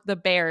how the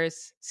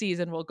Bears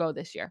season will go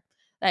this year.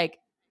 Like,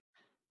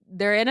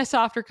 they're in a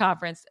softer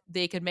conference.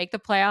 They could make the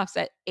playoffs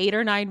at 8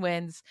 or 9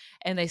 wins,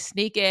 and they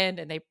sneak in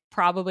and they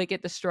probably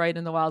get destroyed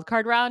in the wild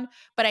card round.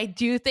 But I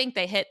do think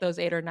they hit those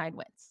 8 or 9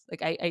 wins.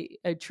 Like,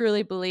 I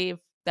truly believe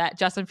that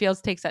Justin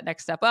Fields takes that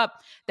next step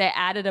up. They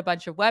added a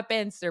bunch of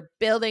weapons. They're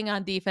building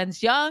on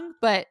defense young,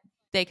 but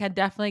they can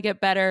definitely get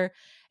better.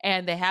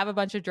 And they have a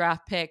bunch of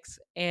draft picks.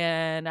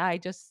 And I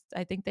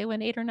think they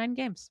win 8 or 9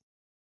 games.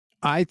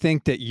 I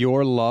think that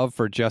your love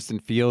for Justin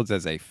Fields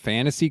as a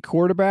fantasy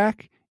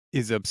quarterback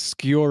is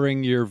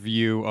obscuring your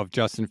view of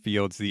Justin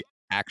Fields, the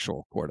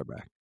actual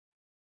quarterback.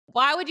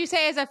 Why would you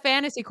say as a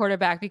fantasy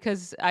quarterback?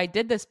 Because I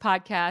did this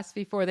podcast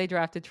before they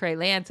drafted Trey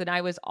Lance, and I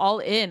was all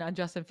in on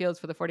Justin Fields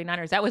for the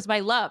 49ers. That was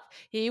my love.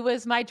 He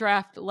was my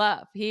draft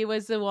love. He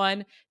was the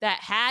one that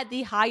had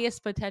the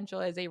highest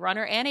potential as a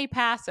runner and a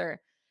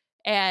passer.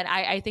 And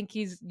I think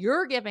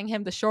you're giving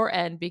him the short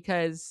end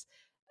because,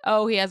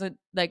 we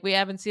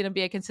haven't seen him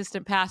be a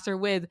consistent passer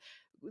with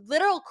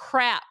literal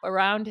crap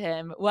around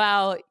him,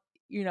 while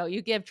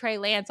you give Trey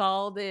Lance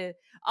all the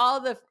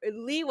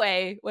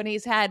leeway when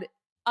he's had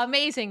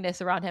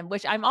amazingness around him,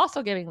 which I'm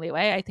also giving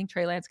leeway. I think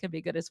Trey Lance can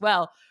be good as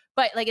well.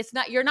 But like,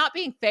 you're not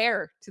being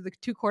fair to the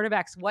two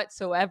quarterbacks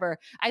whatsoever.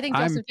 I think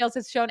Justin Fields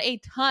has shown a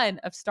ton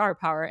of star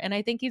power, and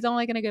I think he's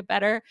only going to get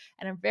better.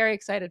 And I'm very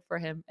excited for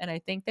him. And I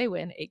think they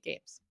win 8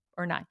 games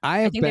or 9.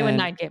 I think they win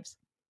 9 games.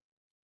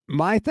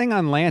 My thing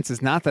on Lance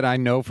is not that I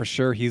know for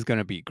sure he's going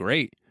to be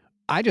great.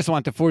 I just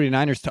want the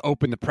 49ers to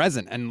open the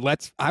present, and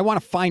I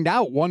want to find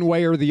out one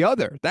way or the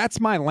other. That's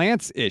my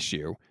Lance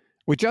issue.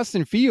 With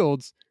Justin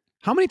Fields,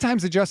 how many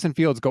times did Justin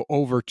Fields go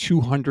over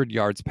 200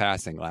 yards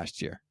passing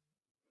last year?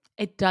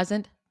 It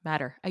doesn't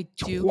matter. I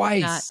do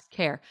not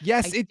care.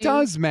 Yes, it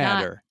does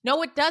matter.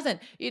 No, it doesn't.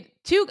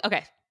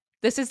 Okay.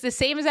 This is the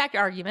same exact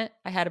argument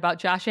I had about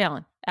Josh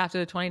Allen after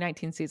the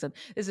 2019 season.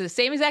 This is the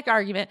same exact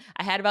argument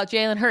I had about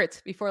Jalen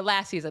Hurts before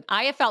last season.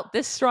 I have felt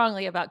this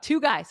strongly about 2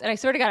 guys, and I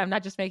swear to God, I'm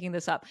not just making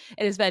this up.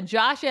 It has been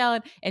Josh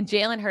Allen and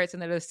Jalen Hurts,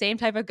 and they're the same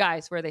type of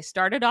guys where they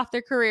started off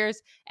their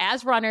careers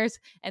as runners,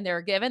 and they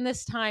were given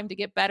this time to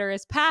get better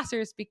as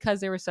passers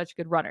because they were such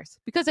good runners.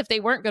 Because if they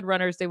weren't good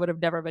runners, they would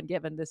have never been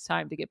given this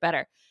time to get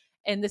better.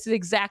 And this is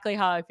exactly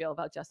how I feel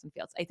about Justin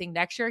Fields. I think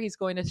next year he's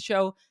going to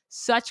show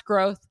such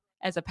growth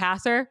as a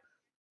passer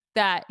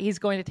that he's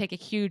going to take a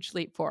huge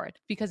leap forward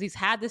because he's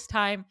had this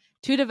time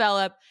to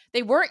develop.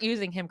 They weren't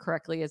using him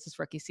correctly as his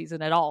rookie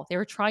season at all. They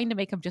were trying to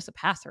make him just a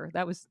passer.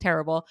 That was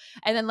terrible.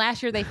 And then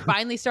last year, they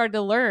finally started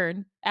to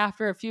learn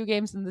after a few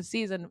games in the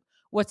season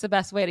what's the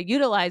best way to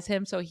utilize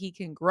him so he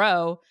can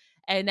grow.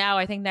 And now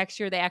I think next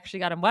year they actually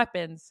got him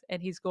weapons,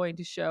 and he's going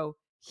to show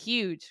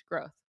huge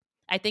growth.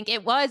 I think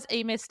it was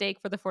a mistake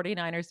for the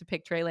 49ers to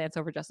pick Trey Lance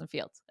over Justin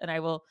Fields, and I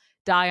will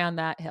die on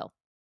that hill.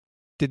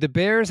 Did the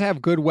Bears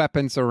have good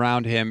weapons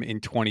around him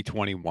in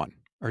 2021?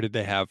 Or did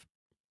they have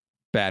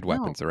bad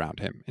weapons around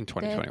him in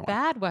 2021?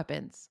 Bad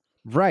weapons.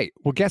 Right.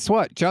 Well, guess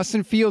what?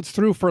 Justin Fields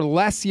threw for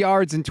less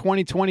yards in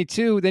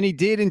 2022 than he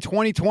did in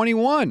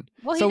 2021.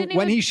 Well, so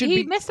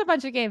he missed a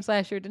bunch of games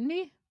last year, didn't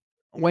he?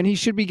 When he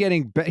should be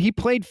getting he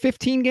played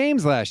 15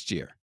 games last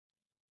year.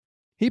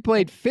 He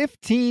played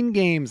 15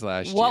 games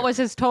last year. What was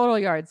his total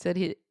yards? Did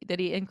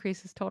he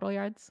increase his total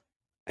yards?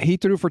 He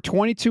threw for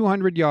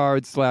 2,200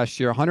 yards last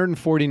year,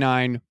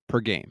 149 per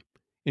game.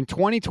 In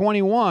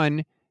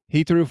 2021,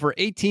 he threw for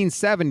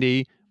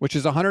 1,870, which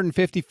is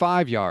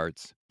 155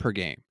 yards per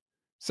game.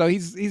 So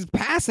he's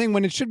passing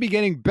when it should be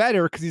getting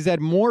better because he's had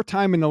more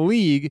time in the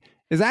league,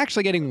 is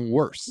actually getting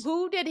worse.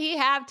 Who did he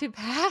have to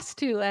pass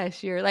to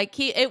last year? Like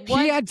he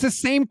had the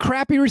same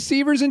crappy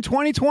receivers in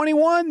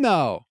 2021,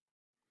 though.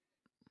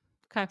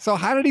 Okay. So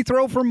how did he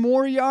throw for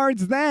more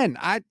yards then?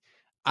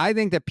 I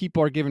think that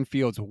people are giving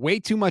Fields way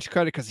too much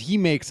credit because he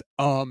makes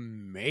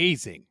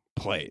amazing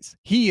plays.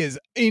 He is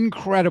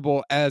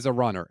incredible as a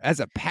runner. As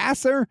a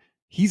passer,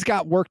 he's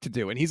got work to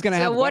do, and he's going to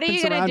have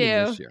weapons around him this year. So what are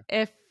you going to do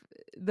if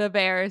the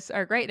Bears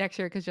are great next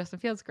year because Justin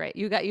Fields great?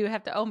 You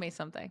have to owe me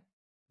something.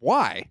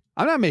 Why?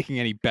 I'm not making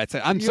any bets.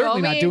 I'm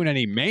certainly not doing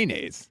any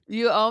mayonnaise.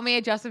 You owe me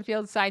a Justin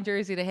Fields signed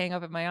jersey to hang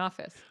up at my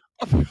office.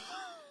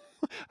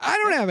 I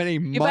don't have any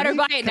money. You better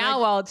buy it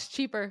now while it's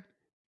cheaper.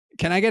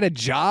 Can I get a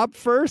job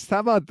first? How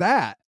about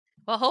that?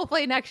 Well,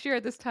 hopefully next year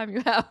at this time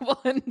you have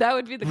one. That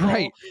would be the goal.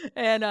 Right.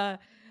 And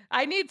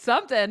I need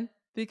something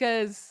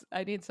because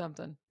I need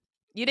something.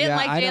 You didn't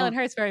like Jalen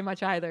Hurts very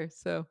much either,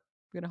 so I'm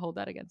going to hold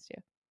that against you.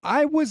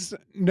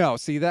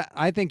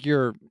 I think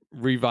you're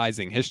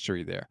revising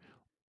history there.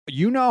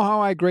 You know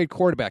how I grade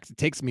quarterbacks. It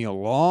takes me a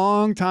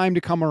long time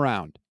to come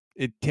around.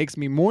 It takes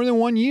me more than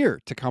 1 year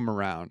to come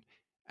around.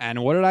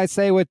 And what did I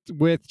say with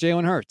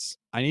Jalen Hurts?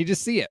 I need to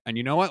see it. And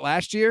you know what?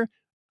 Last year,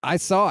 I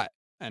saw it.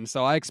 And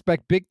so I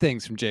expect big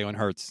things from Jalen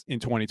Hurts in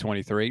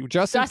 2023.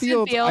 Justin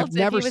Fields, I've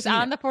never if he was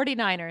on the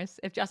 49ers,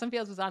 if Justin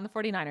Fields was on the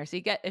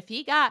 49ers, if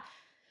he got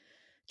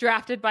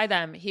drafted by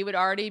them, he would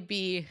already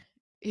be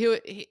he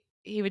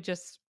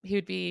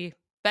would be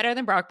better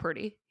than Brock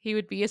Purdy. He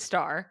would be a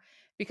star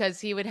because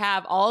he would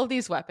have all of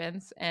these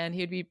weapons and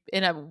he would be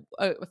in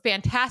a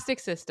fantastic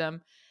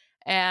system,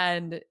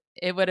 and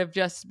it would have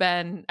just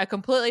been a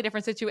completely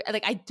different situation.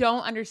 Like, I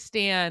don't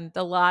understand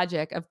the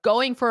logic of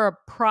going for a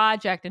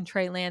project in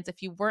Trey Lance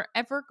if you weren't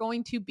ever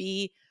going to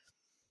be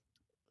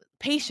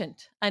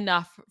patient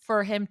enough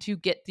for him to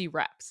get the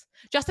reps.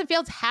 Justin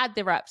Fields had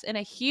the reps in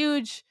a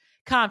huge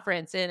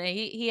conference, and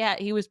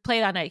he was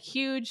played on a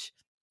huge,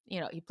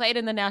 he played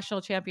in the national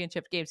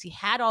championship games. He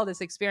had all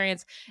this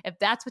experience. If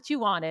that's what you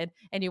wanted,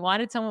 and you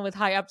wanted someone with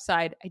high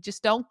upside, I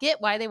just don't get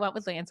why they went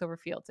with Lance over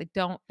Fields. I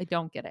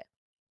don't get it.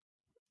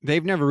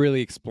 They've never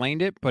really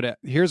explained it, but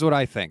here's what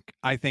I think.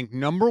 I think,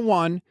 number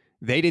one,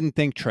 they didn't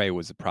think Trey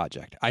was a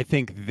project. I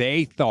think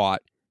they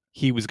thought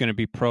he was going to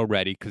be pro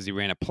ready because he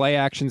ran a play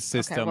action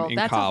system in college.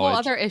 That's a whole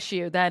other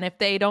issue then if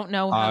they don't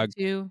know how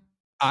to.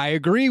 I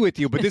agree with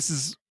you, but this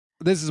is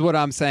what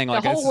I'm saying.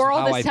 The whole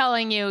world is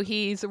telling you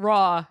he's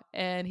raw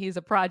and he's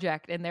a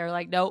project, and they're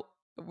like, nope,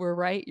 we're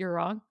right, you're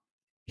wrong.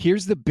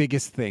 Here's the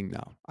biggest thing,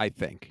 though, I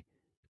think.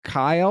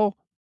 Kyle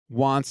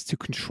wants to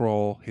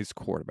control his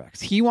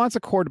quarterbacks. He wants a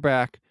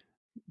quarterback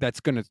that's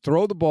going to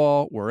throw the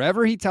ball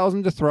wherever he tells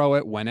him to throw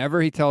it,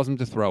 whenever he tells him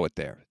to throw it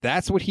there.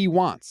 That's what he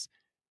wants.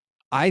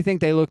 I think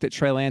they looked at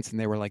Trey Lance and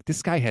they were like,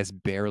 this guy has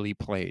barely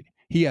played.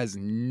 He has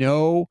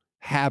no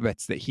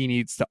habits that he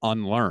needs to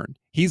unlearn.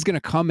 He's going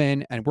to come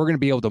in and we're going to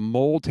be able to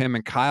mold him.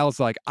 And Kyle's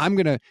like,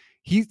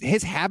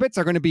 his habits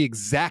are going to be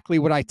exactly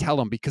what I tell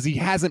him because he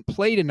hasn't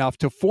played enough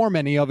to form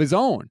any of his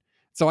own.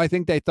 So I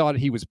think they thought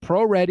he was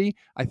pro ready.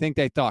 I think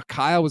they thought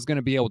Kyle was going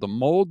to be able to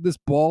mold this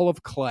ball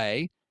of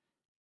clay.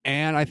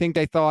 And I think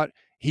they thought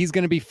he's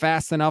going to be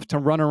fast enough to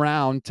run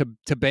around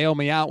to bail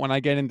me out when I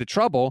get into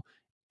trouble.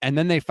 And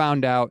then they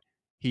found out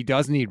he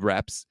does need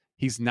reps.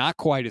 He's not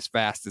quite as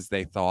fast as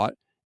they thought.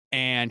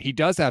 And he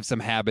does have some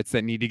habits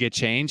that need to get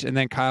changed. And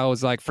then Kyle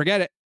was like, forget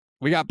it.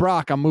 We got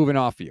Brock. I'm moving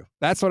off you.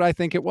 That's what I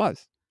think it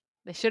was.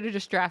 They should have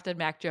just drafted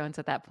Mac Jones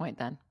at that point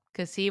then,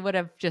 because he would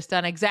have just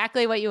done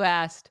exactly what you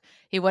asked.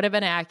 He would have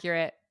been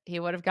accurate. He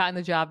would have gotten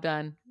the job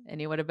done,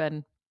 and he would have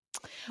been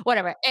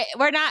whatever.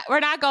 We're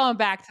not going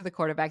back to the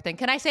quarterback thing.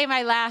 Can I say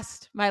my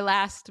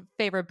last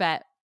favorite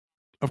bet?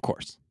 Of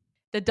course.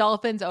 The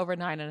Dolphins over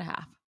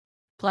 9.5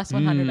 plus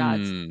 100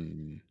 odds.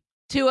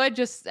 Tua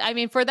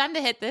for them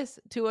to hit this,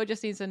 Tua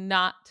just needs to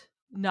not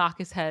knock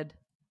his head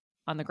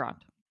on the ground.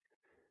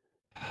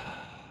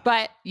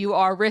 But you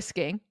are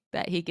risking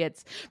that he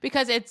gets,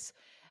 because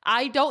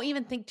I don't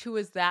even think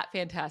Tua is that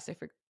fantastic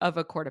of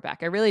a quarterback.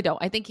 I really don't.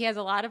 I think he has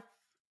a lot of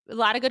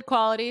good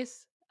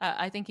qualities.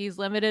 I think he's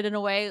limited in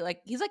a way, like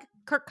he's like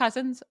Kirk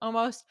Cousins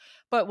almost.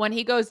 But when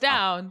he goes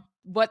down,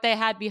 what they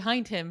had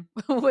behind him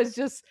was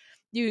just,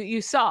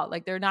 you saw,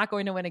 like, they're not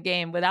going to win a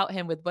game without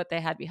him with what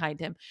they had behind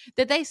him.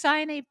 Did they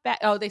sign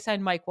they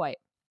signed Mike White.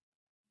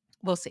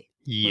 We'll see.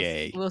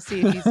 Yay. We'll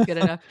see if he's good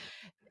enough.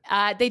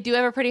 They do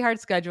have a pretty hard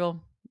schedule.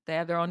 They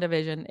have their own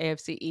division,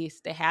 AFC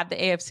East. They have the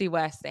AFC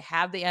West. They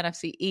have the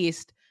NFC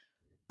East.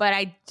 But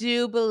I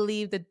do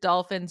believe the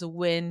Dolphins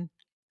win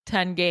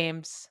 10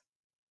 games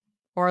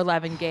or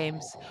 11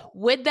 games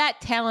with that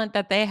talent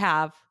that they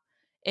have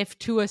if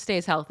Tua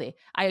stays healthy.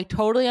 I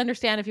totally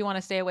understand if you want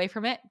to stay away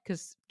from it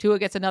because Tua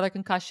gets another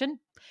concussion.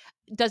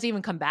 Doesn't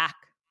even come back.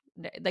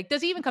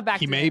 Does he even come back?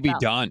 He may be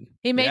done.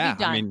 He may be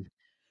done.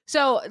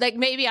 So,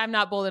 maybe I'm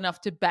not bold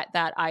enough to bet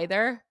that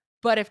either.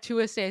 But if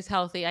Tua stays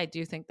healthy, I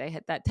do think they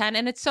hit that 10.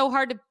 And it's so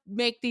hard to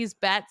make these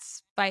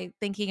bets by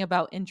thinking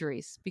about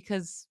injuries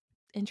because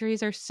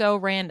injuries are so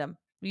random.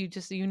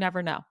 You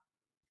never know.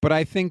 But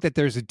I think that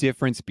there's a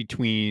difference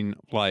between,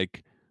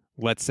 like,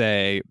 let's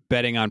say,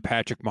 betting on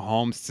Patrick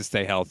Mahomes to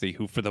stay healthy,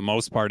 who for the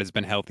most part has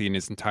been healthy in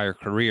his entire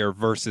career,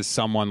 versus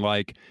someone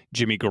like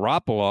Jimmy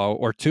Garoppolo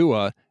or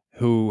Tua,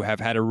 who have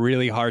had a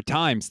really hard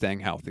time staying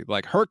healthy.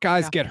 Like, hurt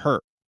guys get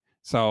hurt.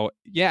 So,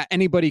 yeah,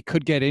 anybody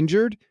could get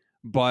injured.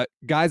 But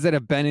guys that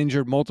have been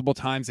injured multiple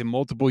times in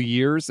multiple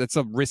years, it's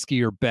a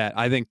riskier bet.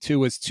 I think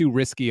Tua is too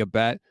risky a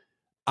bet.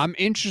 I'm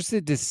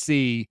interested to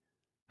see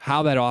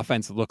how that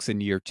offense looks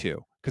in year 2.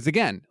 Because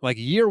again, like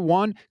year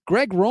 1,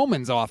 Greg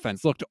Roman's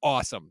offense looked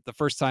awesome the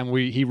first time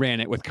he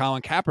ran it with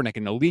Colin Kaepernick,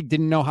 and the league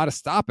didn't know how to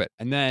stop it.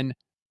 And then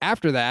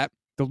after that,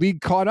 the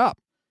league caught up.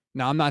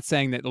 Now, I'm not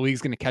saying that the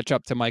league's going to catch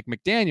up to Mike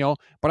McDaniel,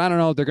 but I don't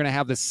know if they're going to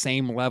have the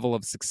same level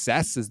of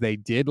success as they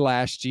did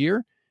last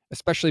year,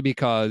 especially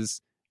because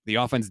the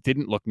offense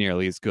didn't look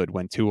nearly as good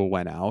when Tua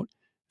went out.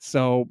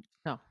 So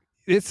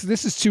this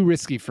is too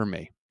risky for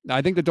me.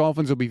 I think the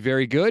Dolphins will be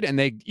very good, and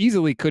they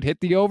easily could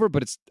hit the over,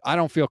 but I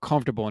don't feel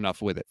comfortable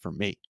enough with it for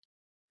me.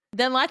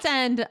 Then let's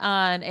end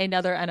on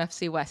another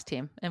NFC West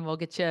team, and we'll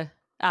get you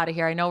out of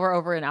here. I know we're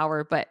over an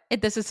hour, but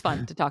this is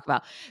fun to talk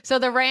about. So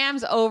the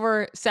Rams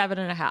over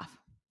 7.5.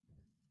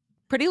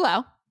 Pretty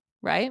low,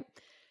 right?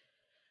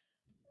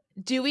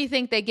 Do we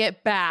think they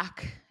get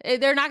back?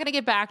 They're not going to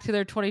get back to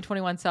their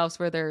 2021 selves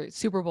where they're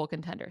Super Bowl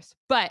contenders.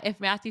 But if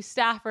Matthew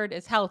Stafford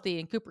is healthy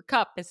and Cooper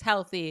Kupp is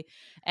healthy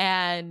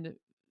and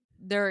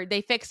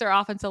they fix their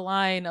offensive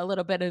line a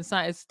little bit and it's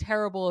not as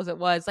terrible as it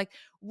was, like,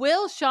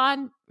 will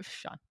Sean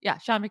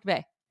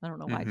McVay, I don't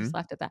know why I just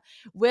laughed at that.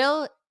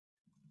 Will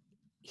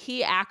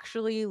he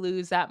actually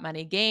lose that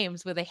many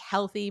games with a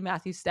healthy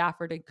Matthew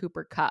Stafford and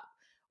Cooper Kupp?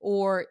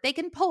 Or they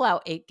can pull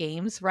out 8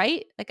 games,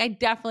 right? Like, I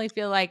definitely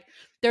feel like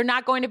they're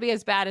not going to be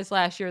as bad as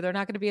last year. They're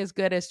not going to be as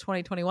good as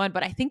 2021,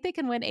 but I think they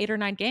can win 8 or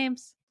 9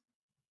 games.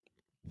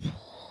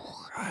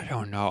 I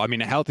don't know. I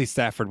mean, a healthy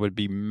Stafford would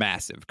be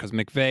massive because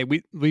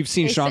McVay, we've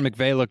seen Sean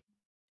McVay look.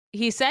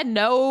 He said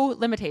no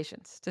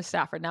limitations to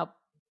Stafford. Now,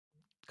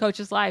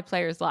 coaches lie,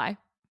 players lie,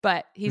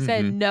 but he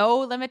said no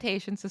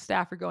limitations to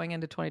Stafford going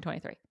into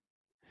 2023.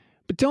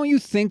 But don't you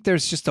think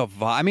there's just a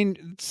vibe? I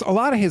mean, a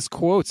lot of his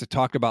quotes have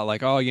talked about,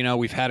 like, oh,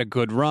 we've had a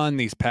good run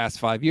these past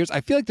 5 years.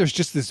 I feel like there's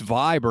just this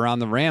vibe around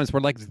the Rams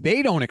where, like,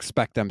 they don't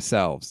expect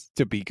themselves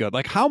to be good.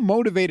 Like, how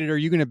motivated are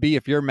you going to be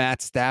if you're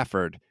Matt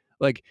Stafford?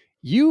 Like,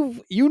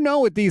 you know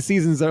what these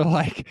seasons are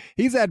like.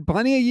 He's had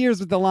plenty of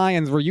years with the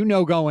Lions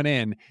where going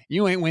in,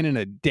 you ain't winning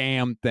a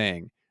damn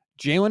thing.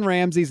 Jalen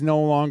Ramsey's no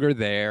longer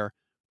there.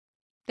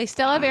 They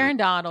still have Aaron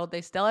Donald.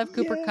 They still have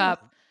Cooper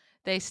Kupp.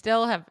 They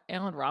still have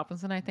Allen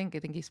Robinson, I think. I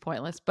think he's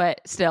pointless,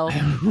 but still.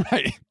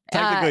 Right.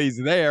 Technically, he's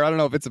there. I don't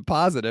know if it's a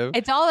positive.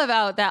 It's all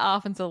about that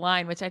offensive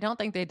line, which I don't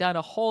think they've done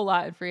a whole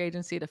lot in free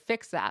agency to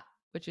fix that,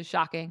 which is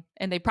shocking.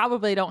 And they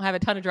probably don't have a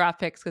ton of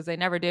draft picks because they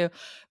never do.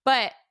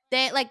 But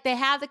they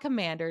have the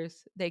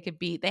Commanders they could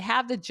beat. They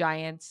have the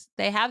Giants.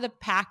 They have the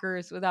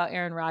Packers without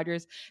Aaron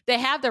Rodgers. They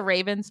have the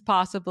Ravens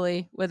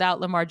possibly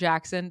without Lamar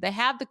Jackson. They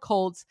have the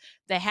Colts.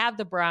 They have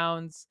the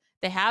Browns.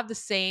 They have the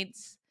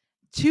Saints.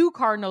 2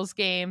 Cardinals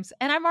games.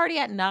 And I'm already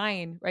at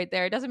 9 right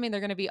there. It doesn't mean they're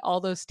going to beat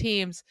all those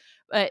teams,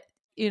 but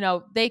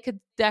they could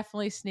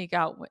definitely sneak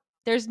out.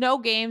 There's no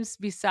games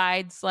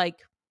besides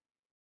like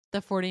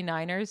the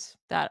 49ers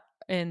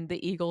and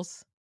the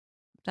Eagles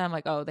that I'm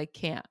like, oh, they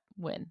can't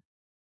win.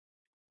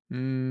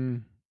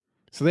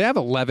 So they have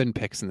 11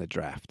 picks in the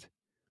draft.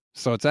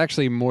 So it's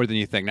actually more than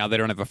you think. Now, they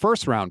don't have a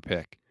first round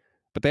pick,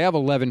 but they have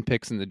 11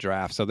 picks in the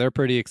draft. So they're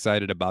pretty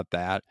excited about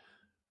that.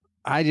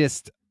 I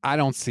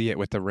don't see it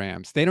with the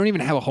Rams. They don't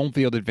even have a home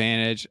field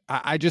advantage.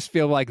 I just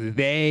feel like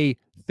they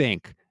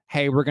think,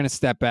 hey, we're going to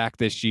step back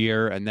this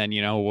year and then,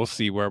 we'll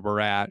see where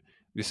we're at.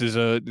 They're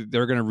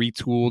going to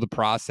retool the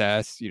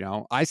process.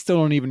 I still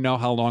don't even know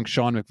how long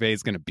Sean McVay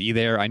is going to be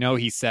there. I know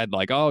he said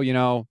like, oh,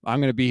 I'm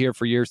going to be here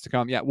for years to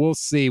come. Yeah, we'll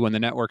see when the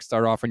networks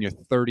start offering you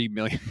 $30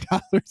 million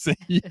a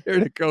year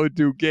to go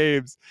do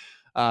games.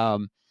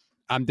 I'm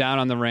down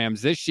on the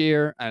Rams this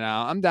year, and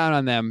I'm down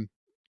on them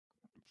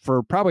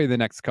for probably the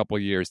next couple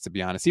of years, to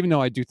be honest, even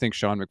though I do think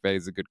Sean McVay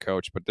is a good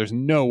coach, but there's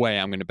no way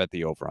I'm going to bet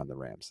the over on the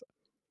Rams.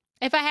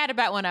 If I had to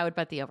bet one, I would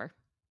bet the over.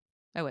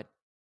 I would.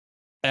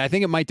 And I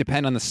think it might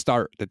depend on the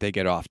start that they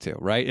get off to,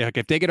 right? Like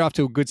if they get off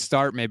to a good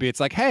start, maybe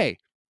it's like, hey,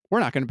 we're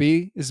not going to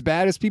be as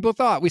bad as people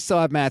thought. We still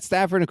have Matt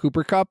Stafford and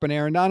Cooper Kupp and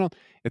Aaron Donald.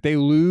 If they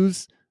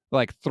lose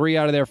like 3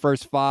 out of their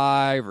first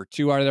 5 or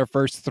 2 out of their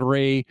first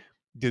 3,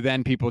 do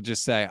then people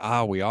just say,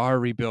 we are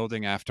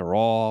rebuilding after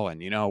all. And,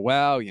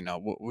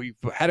 we've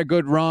had a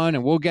good run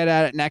and we'll get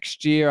at it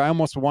next year. I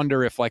almost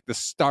wonder if like the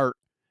start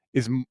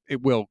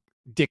it will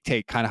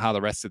dictate kind of how the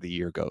rest of the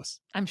year goes.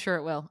 I'm sure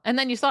it will. And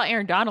then you saw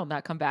Aaron Donald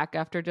not come back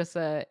after just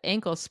a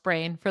ankle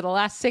sprain for the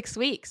last 6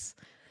 weeks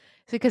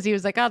because he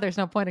was like, there's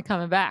no point in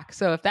coming back.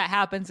 So if that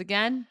happens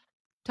again,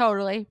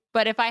 totally.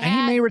 But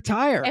he may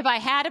retire. If I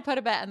had to put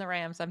a bet on the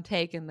Rams, I'm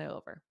taking the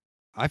over.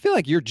 I feel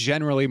like you're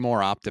generally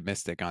more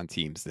optimistic on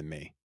teams than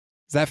me.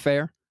 Is that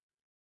fair?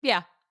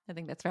 Yeah, I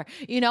think that's fair.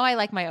 I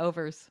like my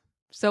overs.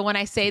 So when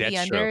I say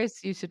that's the unders,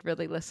 true. You should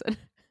really listen.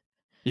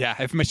 Yeah,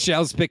 if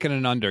Michelle's picking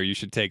an under, you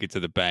should take it to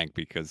the bank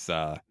because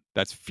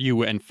that's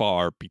few and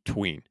far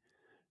between.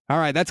 All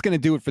right, that's going to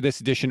do it for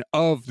this edition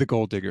of the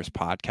Gold Diggers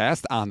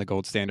podcast on the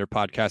Gold Standard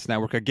Podcast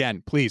Network.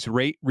 Again, please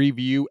rate,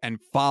 review, and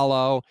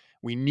follow.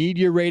 We need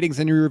your ratings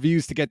and your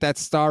reviews to get that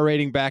star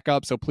rating back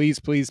up. So please,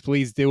 please,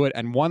 please do it.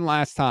 And one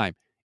last time,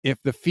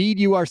 if the feed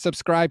you are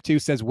subscribed to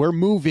says we're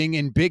moving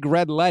in big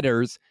red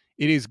letters,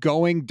 it is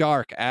going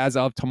dark as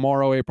of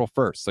tomorrow, April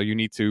 1st. So you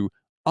need to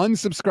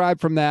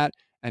unsubscribe from that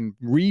and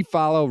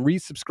refollow,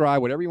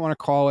 resubscribe, whatever you want to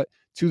call it,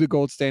 to the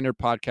Gold Standard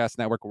Podcast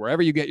Network,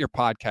 wherever you get your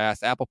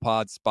podcasts, Apple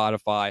Pods,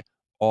 Spotify,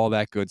 all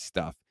that good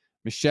stuff.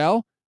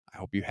 Michelle, I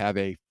hope you have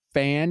a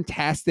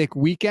fantastic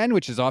weekend,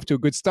 which is off to a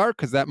good start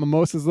because that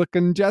mimosa's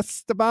looking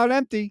just about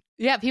empty.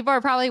 Yeah, people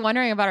are probably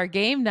wondering about our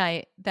game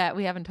night that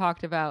we haven't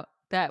talked about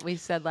that we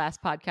said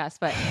last podcast,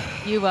 but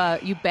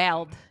you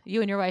bailed.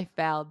 You and your wife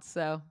bailed,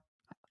 so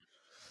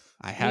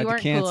I had to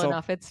cancel. Cool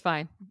enough. It's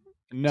fine.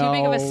 No, too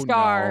big of a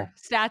star.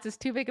 No. Stats is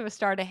too big of a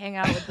star to hang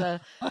out with the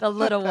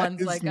little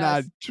ones like us.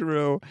 That's not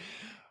true.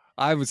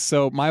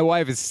 My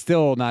wife is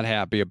still not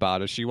happy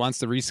about it. She wants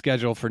to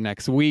reschedule for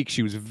next week.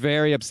 She was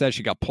very upset.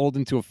 She got pulled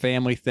into a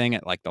family thing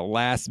at like the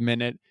last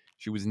minute.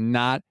 She was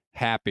not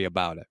happy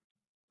about it.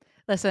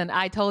 Listen,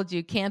 I told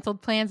you,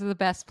 canceled plans are the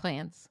best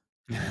plans.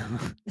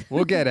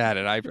 We'll get at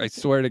it. I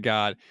swear to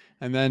God.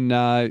 And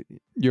then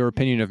your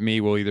opinion of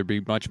me will either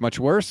be much, much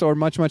worse or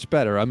much, much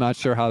better. I'm not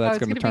sure how that's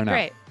going to turn out.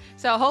 Great.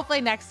 So hopefully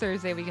next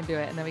Thursday we can do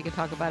it, and then we can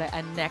talk about it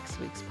on next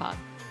week's pod.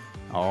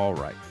 All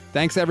right.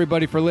 Thanks,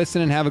 everybody, for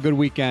listening. Have a good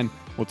weekend.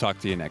 We'll talk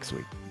to you next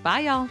week.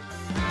 Bye, y'all.